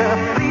hear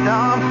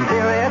freedom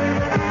spirit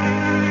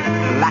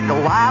like a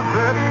wild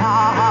bird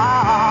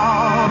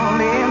call.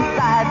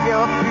 Inside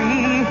you're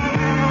free.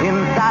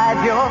 Inside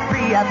you're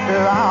free after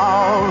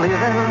all.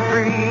 Living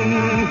free.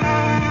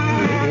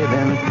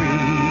 Living free.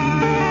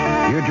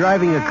 You're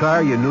driving a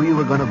car you knew you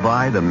were going to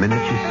buy the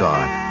minute you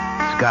saw it.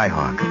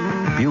 Skyhawk.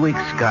 Buick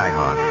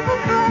Skyhawk.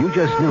 You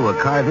just knew a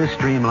car this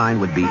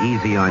streamlined would be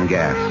easy on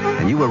gas.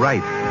 And you were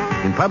right.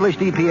 In published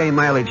EPA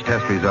mileage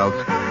test results,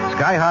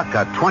 Skyhawk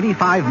got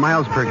 25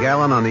 miles per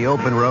gallon on the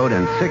open road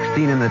and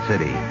 16 in the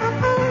city.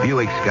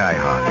 Buick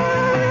Skyhawk.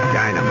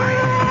 Dynamite.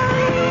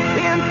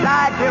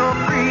 Inside you're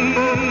free.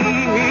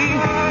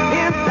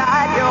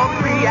 Inside you're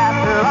free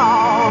after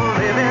all.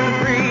 Living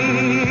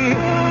free.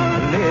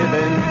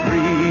 Living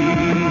free.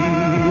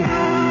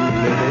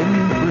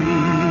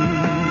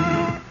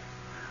 Living free.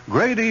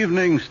 Great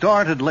evening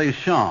start at Les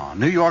Champs,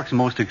 New York's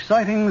most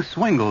exciting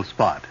swingle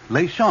spot.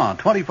 Les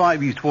Champs,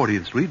 25 East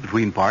 40th Street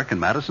between Park and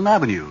Madison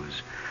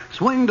Avenues.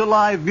 Swing to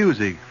live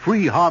music,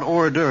 free hot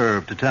hors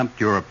d'oeuvre to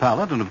tempt your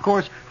palate, and of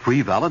course,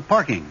 free valet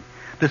parking.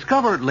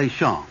 Discover at Les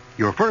Champs.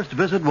 Your first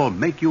visit will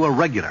make you a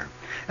regular.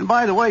 And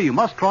by the way, you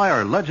must try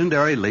our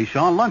legendary Les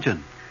Champs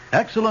luncheon.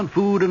 Excellent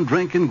food and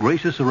drink in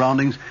gracious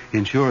surroundings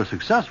ensure a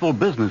successful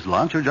business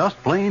lunch or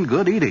just plain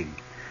good eating.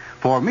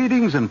 For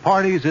meetings and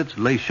parties, it's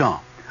Les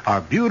Champs.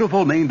 Our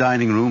beautiful main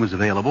dining room is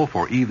available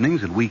for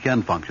evenings and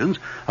weekend functions,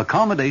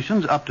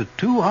 accommodations up to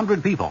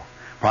 200 people.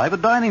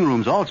 Private dining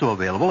rooms also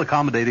available,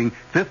 accommodating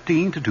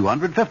 15 to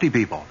 250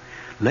 people.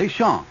 Les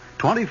Champs,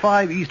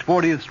 25 East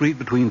 40th Street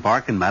between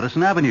Park and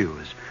Madison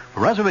Avenues. For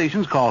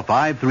reservations, call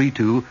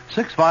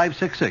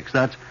 532-6566.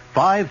 That's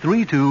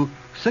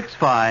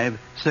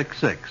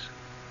 532-6566.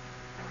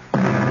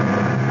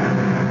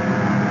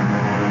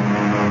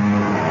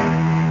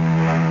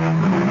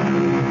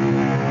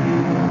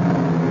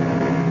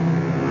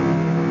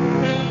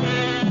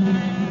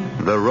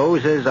 The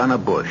roses on a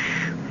bush.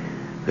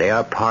 They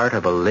are part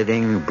of a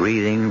living,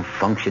 breathing,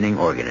 functioning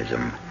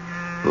organism.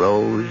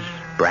 Rose,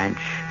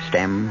 branch,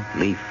 stem,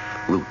 leaf,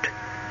 root.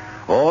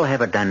 All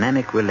have a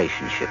dynamic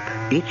relationship.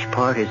 Each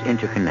part is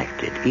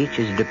interconnected. Each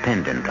is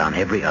dependent on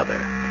every other.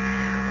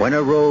 When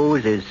a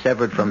rose is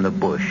severed from the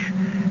bush,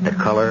 the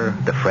color,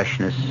 the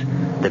freshness,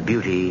 the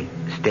beauty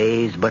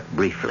stays but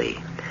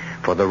briefly.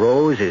 For the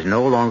rose is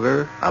no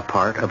longer a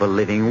part of a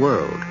living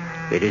world.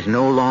 It is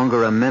no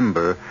longer a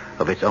member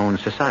of its own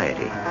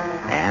society.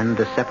 And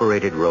the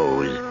separated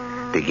rose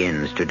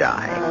begins to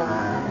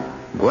die.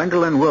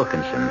 Gwendolyn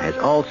Wilkinson has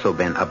also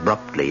been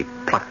abruptly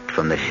plucked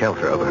from the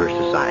shelter of her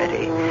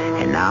society,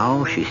 and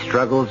now she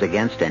struggles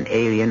against an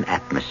alien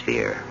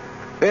atmosphere.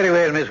 Very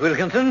well, Miss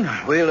Wilkinson.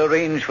 We'll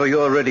arrange for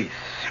your release.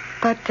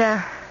 But,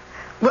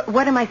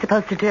 what am I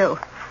supposed to do?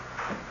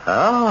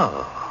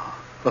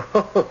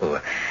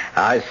 Oh,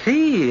 I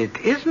see. It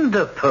isn't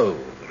a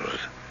pose.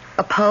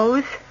 A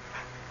pose?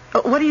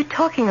 What are you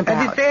talking about?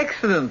 And it's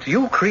excellent.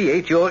 You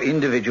create your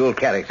individual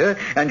character,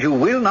 and you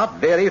will not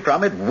vary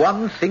from it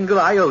one single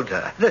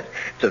iota.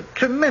 It's a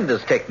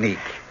tremendous technique.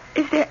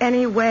 Is there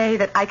any way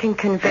that I can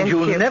convince you?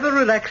 And you'll never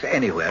relax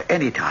anywhere,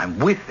 anytime,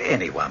 with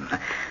anyone.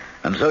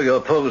 And so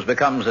your pose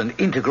becomes an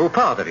integral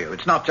part of you.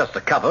 It's not just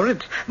a cover.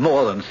 It's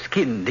more than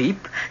skin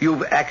deep.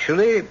 You've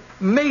actually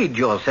made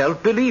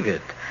yourself believe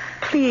it.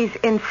 Please,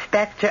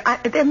 Inspector,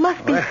 there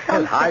must be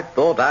something. I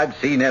thought I'd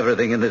seen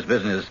everything in this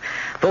business.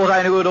 Thought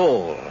I knew it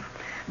all.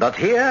 But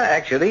here,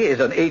 actually, is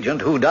an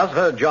agent who does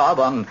her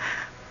job on...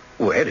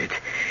 Well,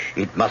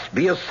 it must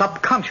be a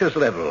subconscious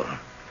level.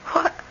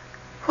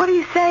 What are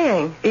you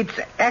saying? It's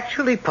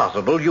actually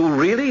possible you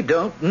really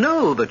don't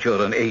know that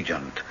you're an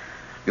agent.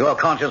 Your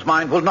conscious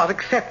mind will not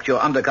accept your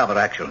undercover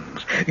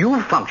actions.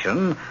 You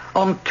function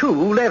on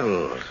two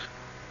levels.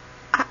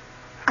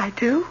 I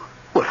do?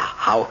 Well,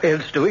 how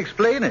else to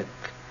explain it?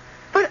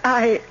 But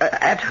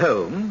At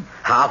home,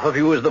 half of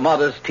you is the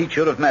modest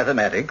teacher of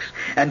mathematics,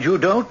 and you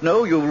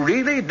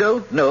really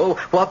don't know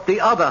what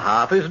the other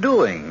half is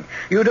doing.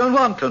 You don't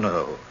want to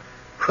know.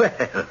 Well,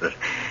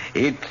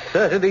 it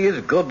certainly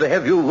is good to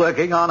have you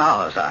working on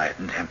our side.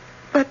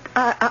 But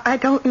I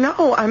don't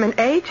know. I'm an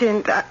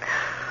agent.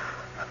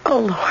 Oh,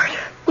 Lord,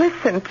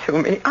 listen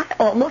to me. I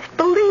almost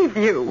believe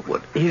you.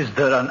 What, is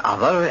there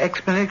another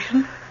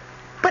explanation?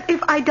 But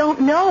if I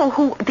don't know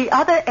who the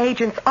other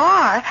agents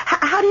are,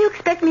 how do you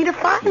expect me to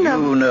find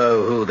them? You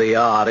know who they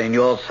are in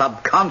your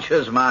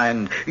subconscious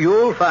mind.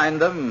 You'll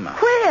find them.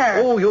 Where?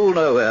 Oh, you'll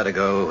know where to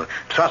go.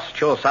 Trust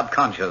your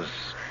subconscious.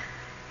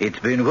 It's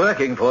been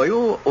working for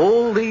you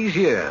all these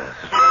years.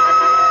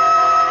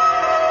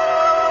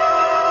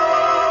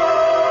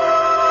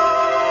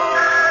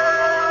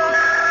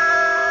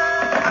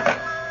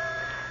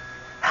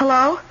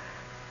 Hello?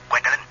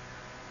 Gwendolyn,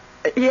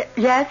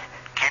 Yes?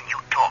 can you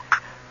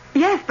talk?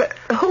 Yes, but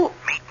who?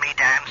 Meet me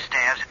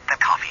downstairs at the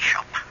coffee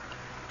shop.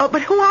 Oh,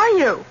 but who are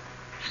you?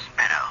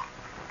 Sparrow.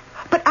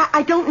 But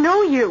I don't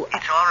know you.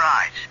 It's all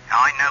right.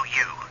 I know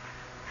you.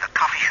 The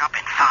coffee shop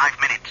in 5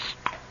 minutes.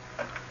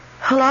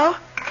 Hello?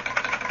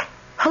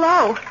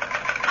 Hello?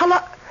 Hello?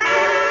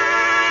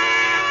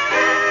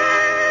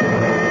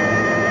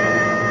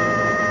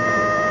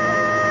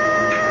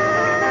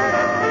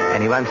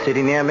 Anyone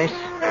sitting there, miss?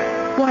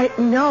 Why,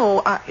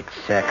 no.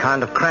 It's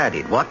kind of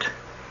crowded, what?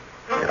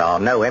 There are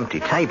no empty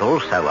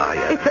tables, so are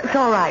you? It's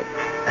all right.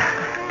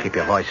 Keep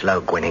your voice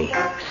low, Gwynnie.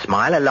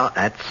 Smile a lot,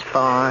 that's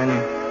fine.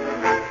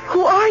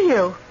 Who are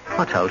you?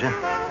 I told you.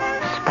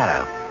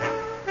 Sparrow.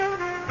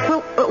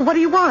 Well, what do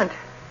you want?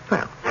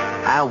 Well,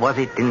 how was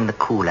it in the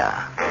cooler?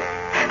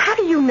 How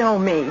do you know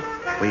me?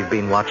 We've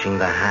been watching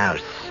the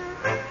house.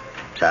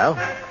 So,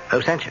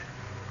 who sent you?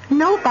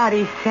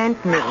 Nobody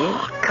sent me.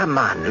 Oh, come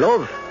on,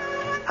 love.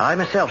 I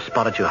myself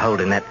spotted you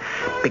holding that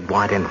big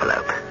white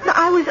envelope. No,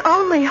 I was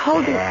only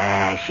holding...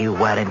 Yes, you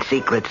were in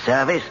Secret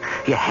Service.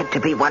 You had to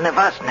be one of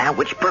us now.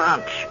 Which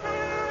branch?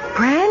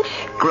 Branch?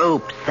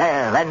 Group,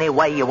 cell, any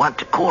way you want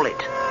to call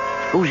it.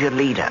 Who's your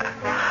leader?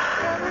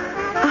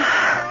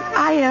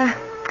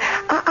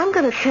 I'm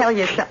going to tell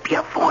you something. Keep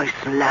your voice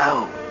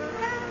low.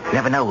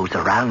 Never know who's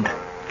around.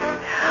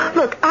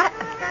 Look,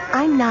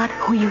 I'm not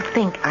who you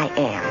think I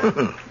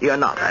am. You're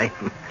not, eh?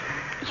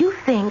 You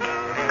think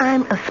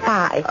I'm a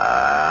spy.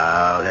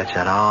 Oh, that's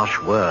an harsh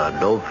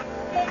word,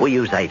 love. We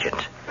use agent.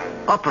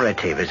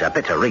 Operative is a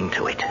better ring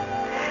to it.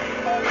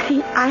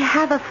 See, I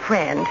have a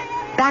friend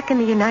back in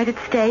the United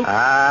States.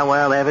 Ah,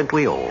 well, haven't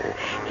we all?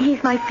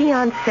 He's my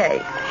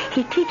fiancé.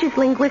 He teaches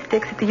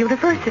linguistics at the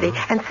university,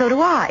 and so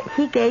do I.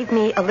 He gave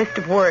me a list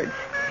of words.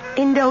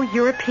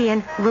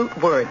 Indo-European root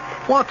words.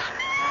 What?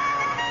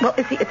 Well,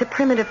 you see, it's a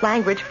primitive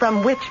language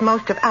from which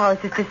most of ours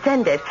is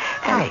descended.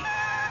 And...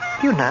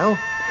 Hey, you know,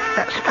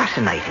 that's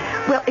fascinating.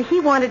 Well, he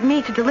wanted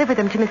me to deliver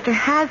them to Mr.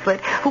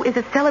 Hazlitt, who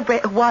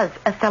was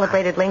a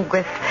celebrated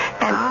linguist.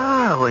 And...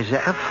 Oh, is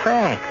that a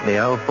fact? The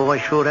old boy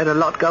sure had a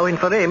lot going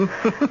for him.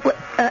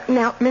 Well,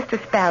 now,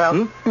 Mr.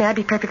 Sparrow, may I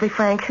be perfectly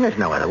frank? There's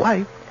no other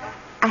way.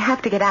 I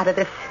have to get out of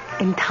this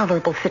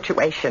intolerable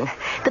situation.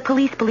 The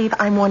police believe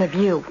I'm one of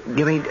you.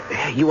 You mean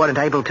you weren't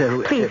able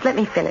to... Please, let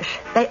me finish.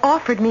 They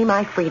offered me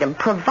my freedom,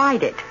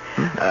 provided...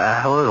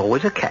 well,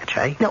 always a catch,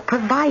 eh? No,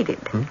 provided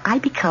I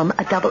become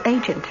a double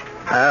agent.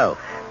 Oh,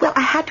 Well,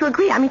 I had to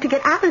agree. To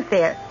get out of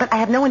there. But I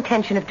have no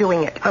intention of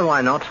doing it. Oh,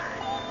 why not?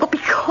 Well,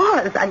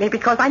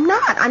 because I'm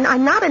not.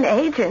 I'm not an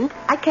agent.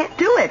 I can't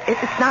do it.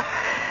 It's not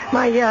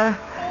my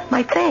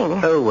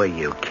thing. Oh, were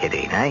you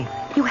kidding, eh?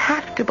 You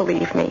have to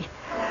believe me.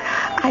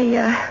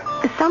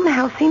 I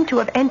somehow seem to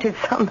have entered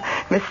some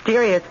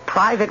mysterious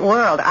private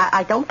world.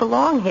 I don't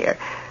belong here.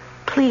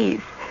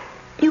 Please,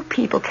 you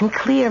people can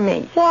clear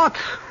me. What?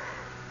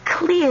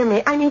 Clear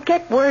me.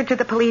 Get word to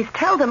the police.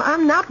 Tell them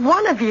I'm not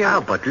one of you.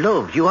 Oh, but,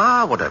 love, you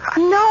are one of us.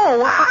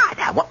 No.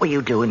 Now, what were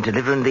you doing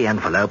delivering the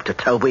envelope to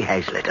Toby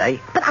Hazlitt, eh?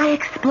 But I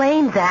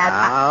explained that.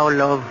 Oh,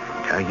 love,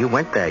 you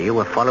went there. You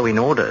were following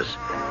orders.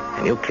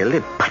 And you killed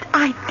him. But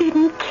I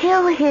didn't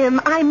kill him.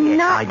 I'm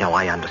not... I know,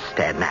 I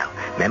understand now.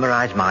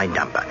 Memorize my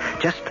number.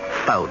 Just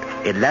phone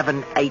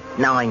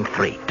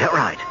 11893. All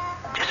right.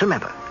 Just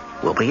remember,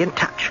 we'll be in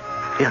touch.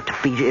 You have to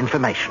feed you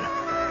information.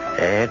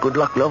 Good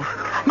luck, love.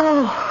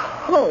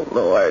 Oh,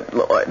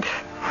 Lord.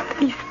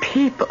 These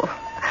people.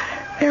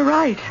 They're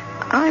right.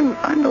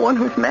 I'm the one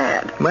who's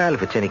mad. Well,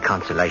 if it's any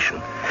consolation,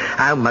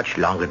 how much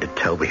longer did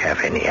Toby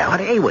have anyhow?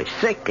 He was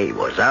sick, he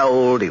was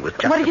old, he was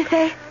just... What did you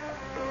say?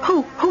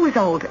 Who is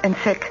old and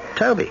sick?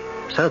 Toby.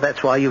 So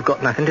that's why you've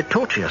got nothing to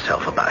torture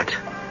yourself about.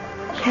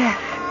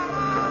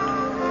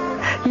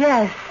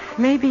 Yes,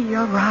 maybe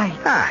you're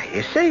right.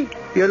 You see?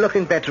 You're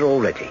looking better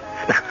already.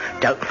 Now,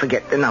 don't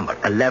forget the number,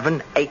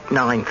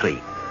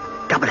 11893.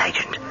 Double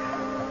agent.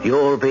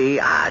 You'll be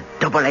a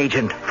double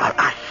agent for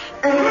us.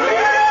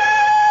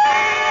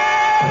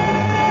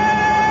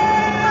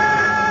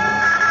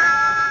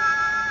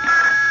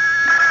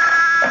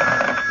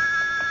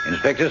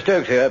 Inspector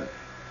Stokes here.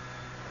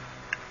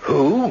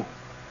 Who?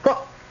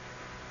 What?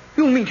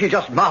 You mean she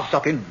just masked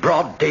up in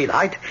broad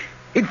daylight?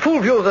 In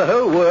full view of the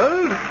whole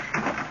world?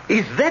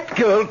 Is that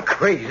girl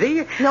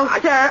crazy? No,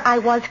 sir, I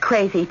was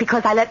crazy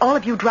because I let all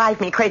of you drive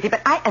me crazy,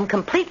 but I am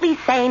completely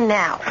sane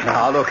now.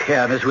 Now, look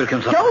here, Miss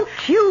Wilkinson. Don't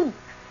you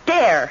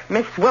dare,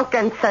 Miss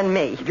Wilkinson,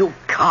 me. You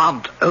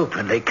can't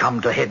openly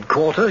come to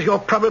headquarters. You'll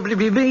probably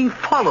be being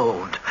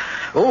followed.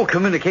 All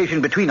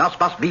communication between us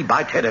must be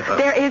by telephone.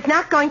 There is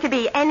not going to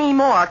be any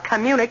more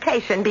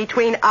communication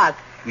between us.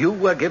 You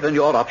were given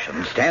your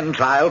option. Stand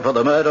trial for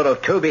the murder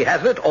of Toby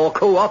Hazlitt or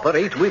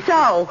cooperate with...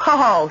 So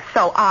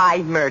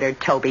I murdered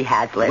Toby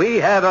Hazlitt. We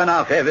have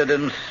enough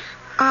evidence.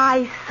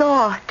 I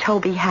saw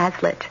Toby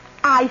Hazlitt.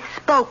 I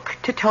spoke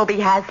to Toby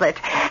Hazlitt.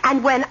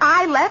 And when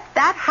I left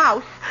that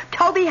house,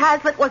 Toby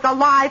Hazlitt was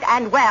alive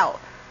and well.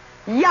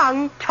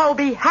 Young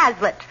Toby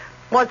Hazlitt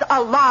was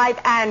alive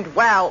and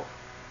well.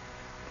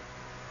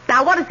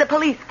 Now, what does the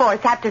police force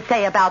have to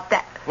say about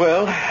that?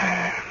 Well,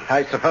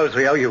 I suppose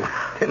we owe you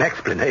an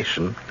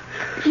explanation.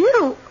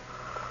 You're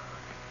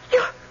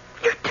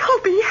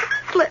Toby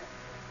Hazlitt,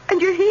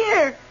 and you're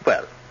here.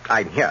 Well,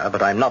 I'm here,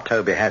 but I'm not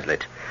Toby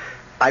Hazlitt.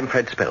 I'm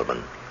Fred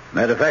Spellman.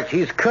 Matter of fact,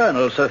 he's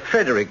Colonel Sir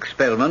Frederick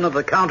Spellman of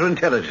the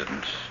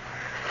Counterintelligence.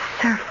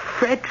 Sir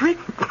Frederick?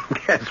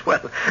 Yes,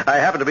 well, I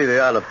happen to be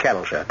the Earl of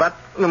Carrollshire, but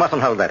you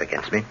mustn't hold that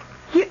against me.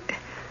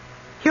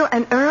 You're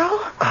an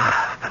Earl?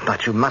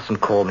 But you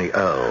mustn't call me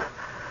Earl.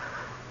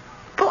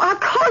 Oh, I'll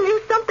call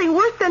you something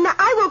worse than that.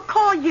 I will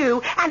call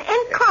you an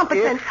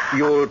incompetent... If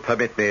you'll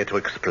permit me to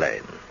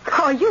explain.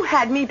 Oh, you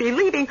had me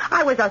believing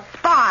I was a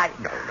spy.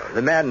 No.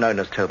 The man known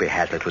as Toby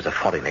Hazlitt was a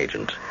foreign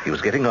agent. He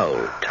was getting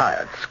old,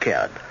 tired,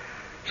 scared.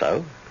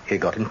 So he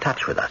got in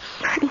touch with us.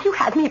 You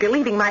had me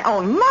believing my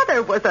own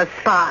mother was a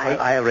spy.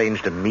 Well, I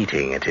arranged a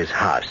meeting at his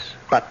house,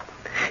 but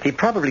he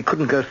probably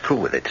couldn't go through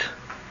with it.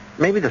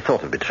 Maybe the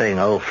thought of betraying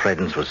old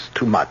friends was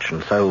too much,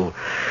 and so...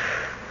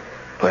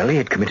 Well, he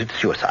had committed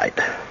suicide.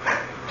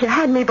 You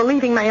had me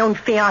believing my own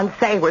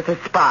fiancé was a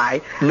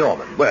spy.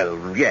 Norman,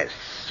 well, yes,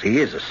 he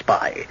is a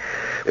spy.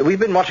 We've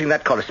been watching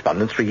that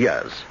correspondence for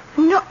years.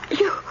 No,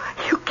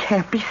 you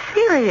can't be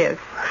serious.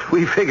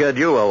 We figured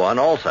you were one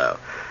also.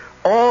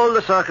 All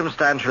the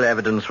circumstantial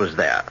evidence was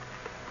there.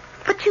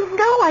 But you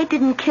know I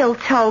didn't kill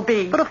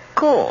Toby. But of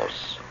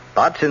course.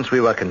 But since we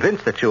were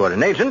convinced that you were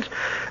an agent,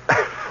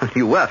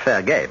 you were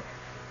fair game.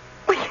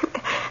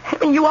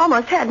 You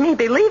almost had me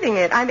believing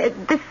it.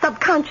 This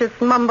subconscious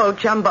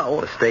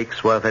mumbo-jumbo. The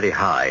stakes were very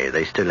high.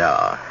 They still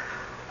are.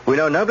 We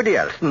know nobody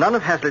else, none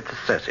of Hazlitt's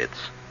associates.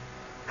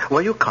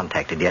 Were you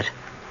contacted yet?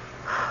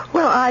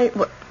 Well,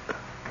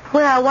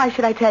 why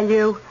should I tell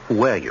you?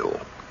 Were you?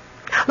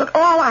 Look,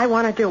 all I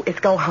want to do is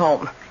go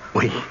home.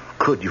 We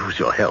could use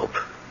your help.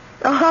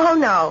 Oh,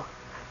 no.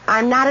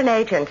 I'm not an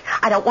agent.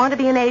 I don't want to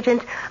be an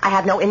agent. I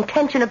have no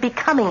intention of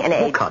becoming an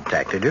agent. Who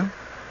contacted you?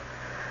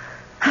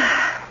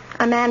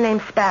 A man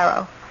named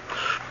Sparrow.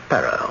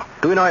 Sparrow.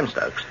 Do we know him,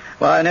 Stokes?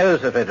 Well, I know,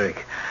 Sir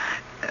Frederick.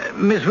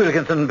 Miss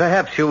Wilkinson,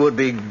 perhaps you would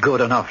be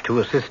good enough to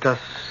assist us.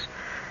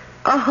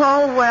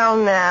 Oh, well,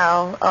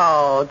 now.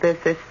 Oh,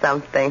 this is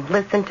something.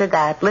 Listen to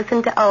that.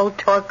 Listen to old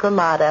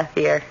Torquemada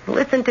here.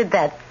 Listen to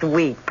that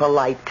sweet,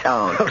 polite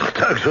tone.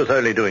 Stokes was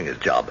only doing his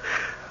job.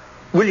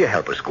 Will you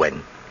help us,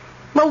 Gwen?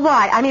 Well,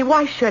 why?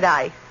 Why should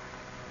I?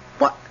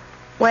 What?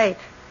 Wait.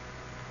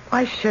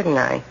 Why shouldn't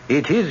I?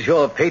 It is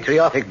your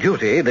patriotic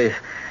duty. The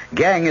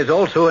gang is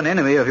also an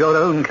enemy of your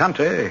own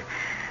country.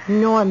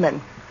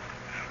 Norman.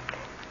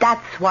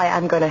 That's why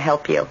I'm going to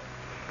help you.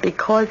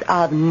 Because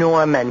of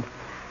Norman.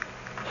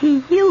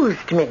 He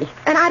used me,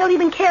 and I don't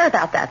even care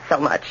about that so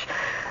much.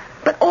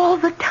 But all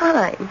the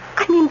time,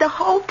 the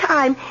whole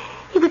time,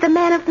 he was a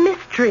man of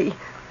mystery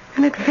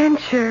and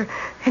adventure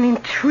and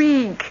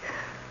intrigue.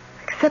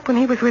 Except when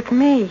he was with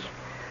me.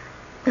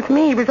 With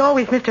me, he was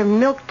always Mr.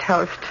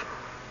 Milquetoast.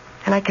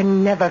 And I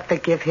can never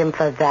forgive him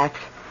for that.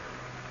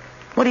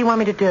 What do you want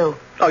me to do?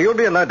 Oh, you'll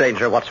be in no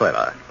danger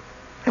whatsoever.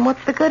 And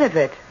what's the good of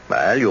it?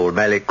 Well, you'll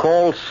merely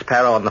call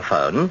Sparrow on the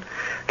phone,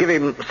 give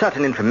him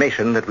certain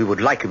information that we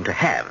would like him to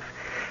have.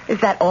 Is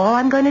that all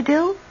I'm going to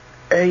do?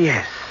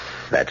 Yes,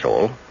 that's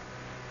all.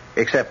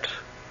 Except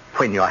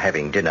when you're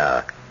having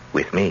dinner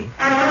with me.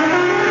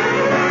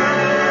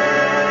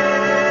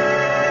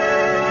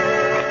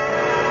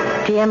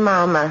 Dear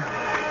Mama,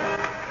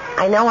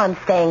 I know I'm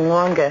staying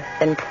longer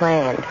than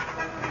planned,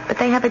 but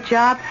they have a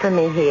job for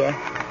me here,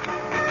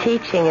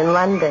 teaching in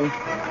London.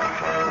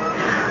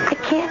 I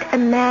can't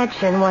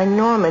imagine why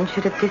Norman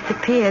should have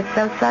disappeared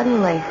so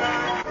suddenly.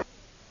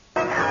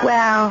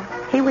 Well,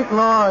 he was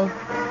wrong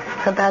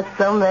about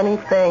so many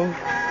things.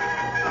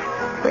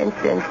 For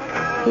instance,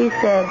 he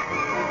said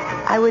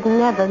I would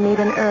never meet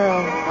an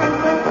earl.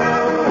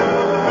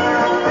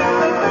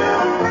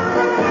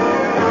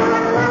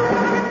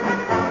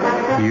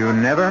 You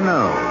never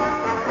know.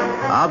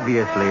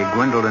 Obviously,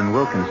 Gwendolyn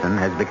Wilkinson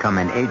has become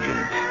an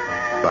agent.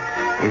 But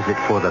is it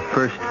for the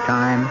first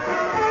time?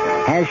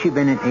 Has she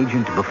been an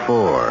agent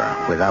before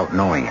without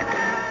knowing it?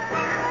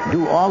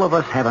 Do all of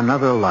us have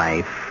another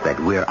life that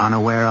we're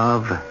unaware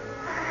of?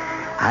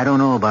 I don't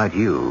know about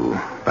you,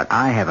 but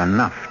I have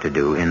enough to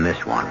do in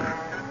this one,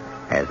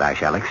 as I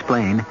shall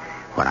explain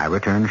when I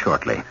return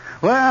shortly.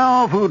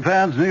 Well, food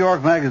fans, New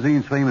York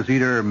Magazine's famous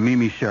eater,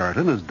 Mimi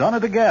Sheraton, has done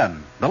it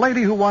again. The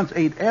lady who once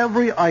ate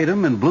every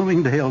item in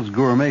Bloomingdale's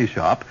gourmet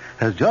shop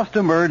has just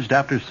emerged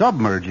after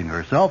submerging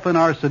herself in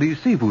our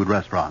city's seafood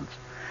restaurants.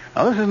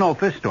 Now, this is no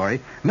fish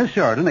story. Miss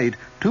Sheraton ate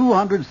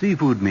 200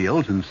 seafood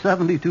meals in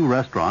 72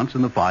 restaurants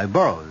in the 5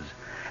 boroughs.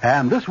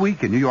 And this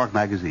week in New York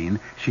Magazine,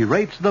 she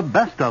rates the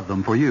best of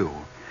them for you.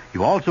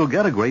 You also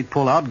get a great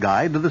pull-out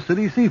guide to the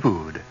city's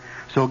seafood.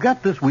 So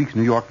get this week's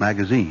New York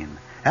Magazine.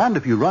 And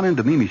if you run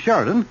into Mimi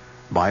Sheraton,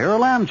 buy her a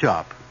lamb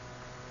chop.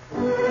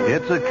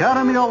 It's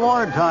Academy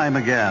Award time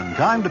again.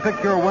 Time to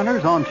pick your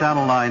winners on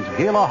Channel 9's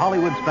Gala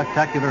Hollywood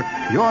Spectacular,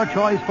 Your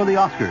Choice for the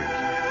Oscars.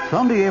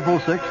 Sunday, April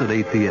 6th at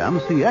 8 p.m.,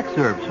 see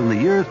excerpts from the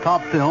year's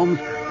top films,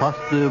 plus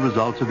the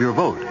results of your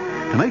vote.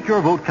 To make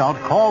your vote count,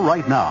 call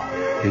right now.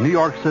 In New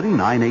York City,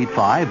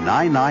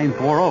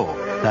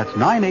 985-9940. That's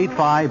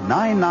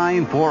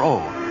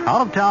 985-9940.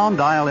 Out of town,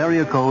 dial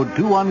area code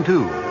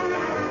 212.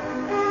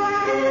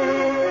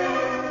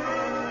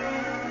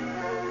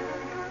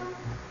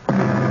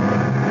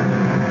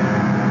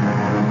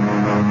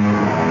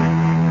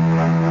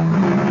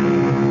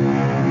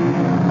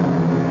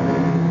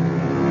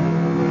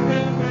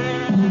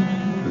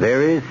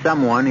 There is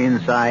someone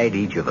inside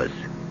each of us.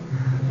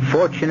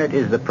 Fortunate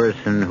is the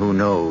person who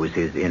knows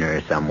his inner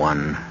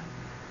someone.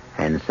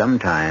 And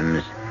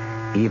sometimes,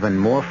 even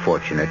more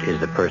fortunate is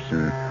the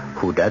person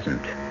who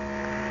doesn't.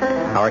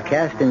 Our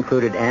cast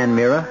included Ann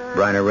Mira,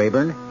 Bryna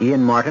Rayburn,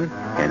 Ian Martin,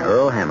 and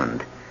Earl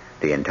Hammond.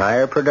 The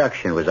entire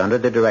production was under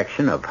the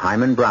direction of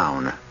Hyman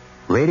Brown.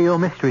 Radio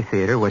Mystery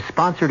Theater was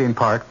sponsored in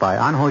part by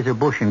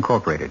Anheuser-Busch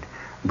Incorporated,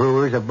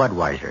 brewers of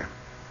Budweiser.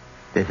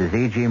 This is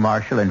E.G.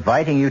 Marshall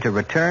inviting you to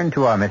return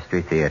to our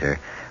Mystery Theater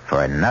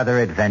for another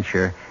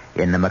adventure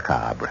in the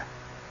macabre.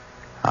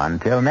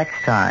 Until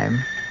next time,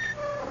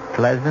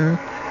 pleasant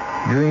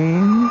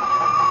dreams.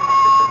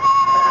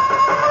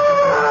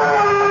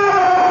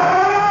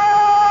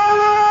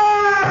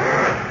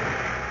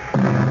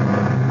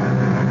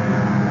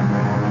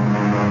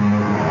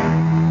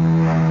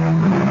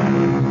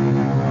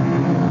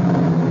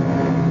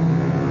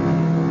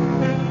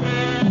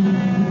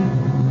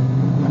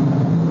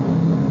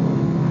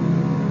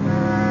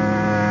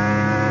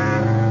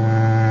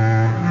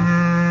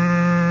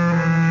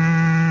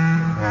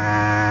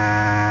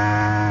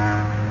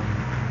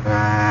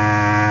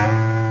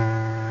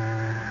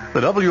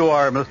 The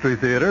WR Mystery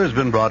Theater has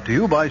been brought to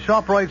you by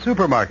ShopRite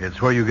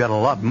Supermarkets, where you get a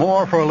lot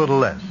more for a little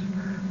less.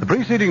 The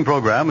preceding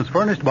program is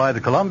furnished by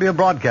the Columbia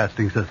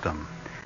Broadcasting System.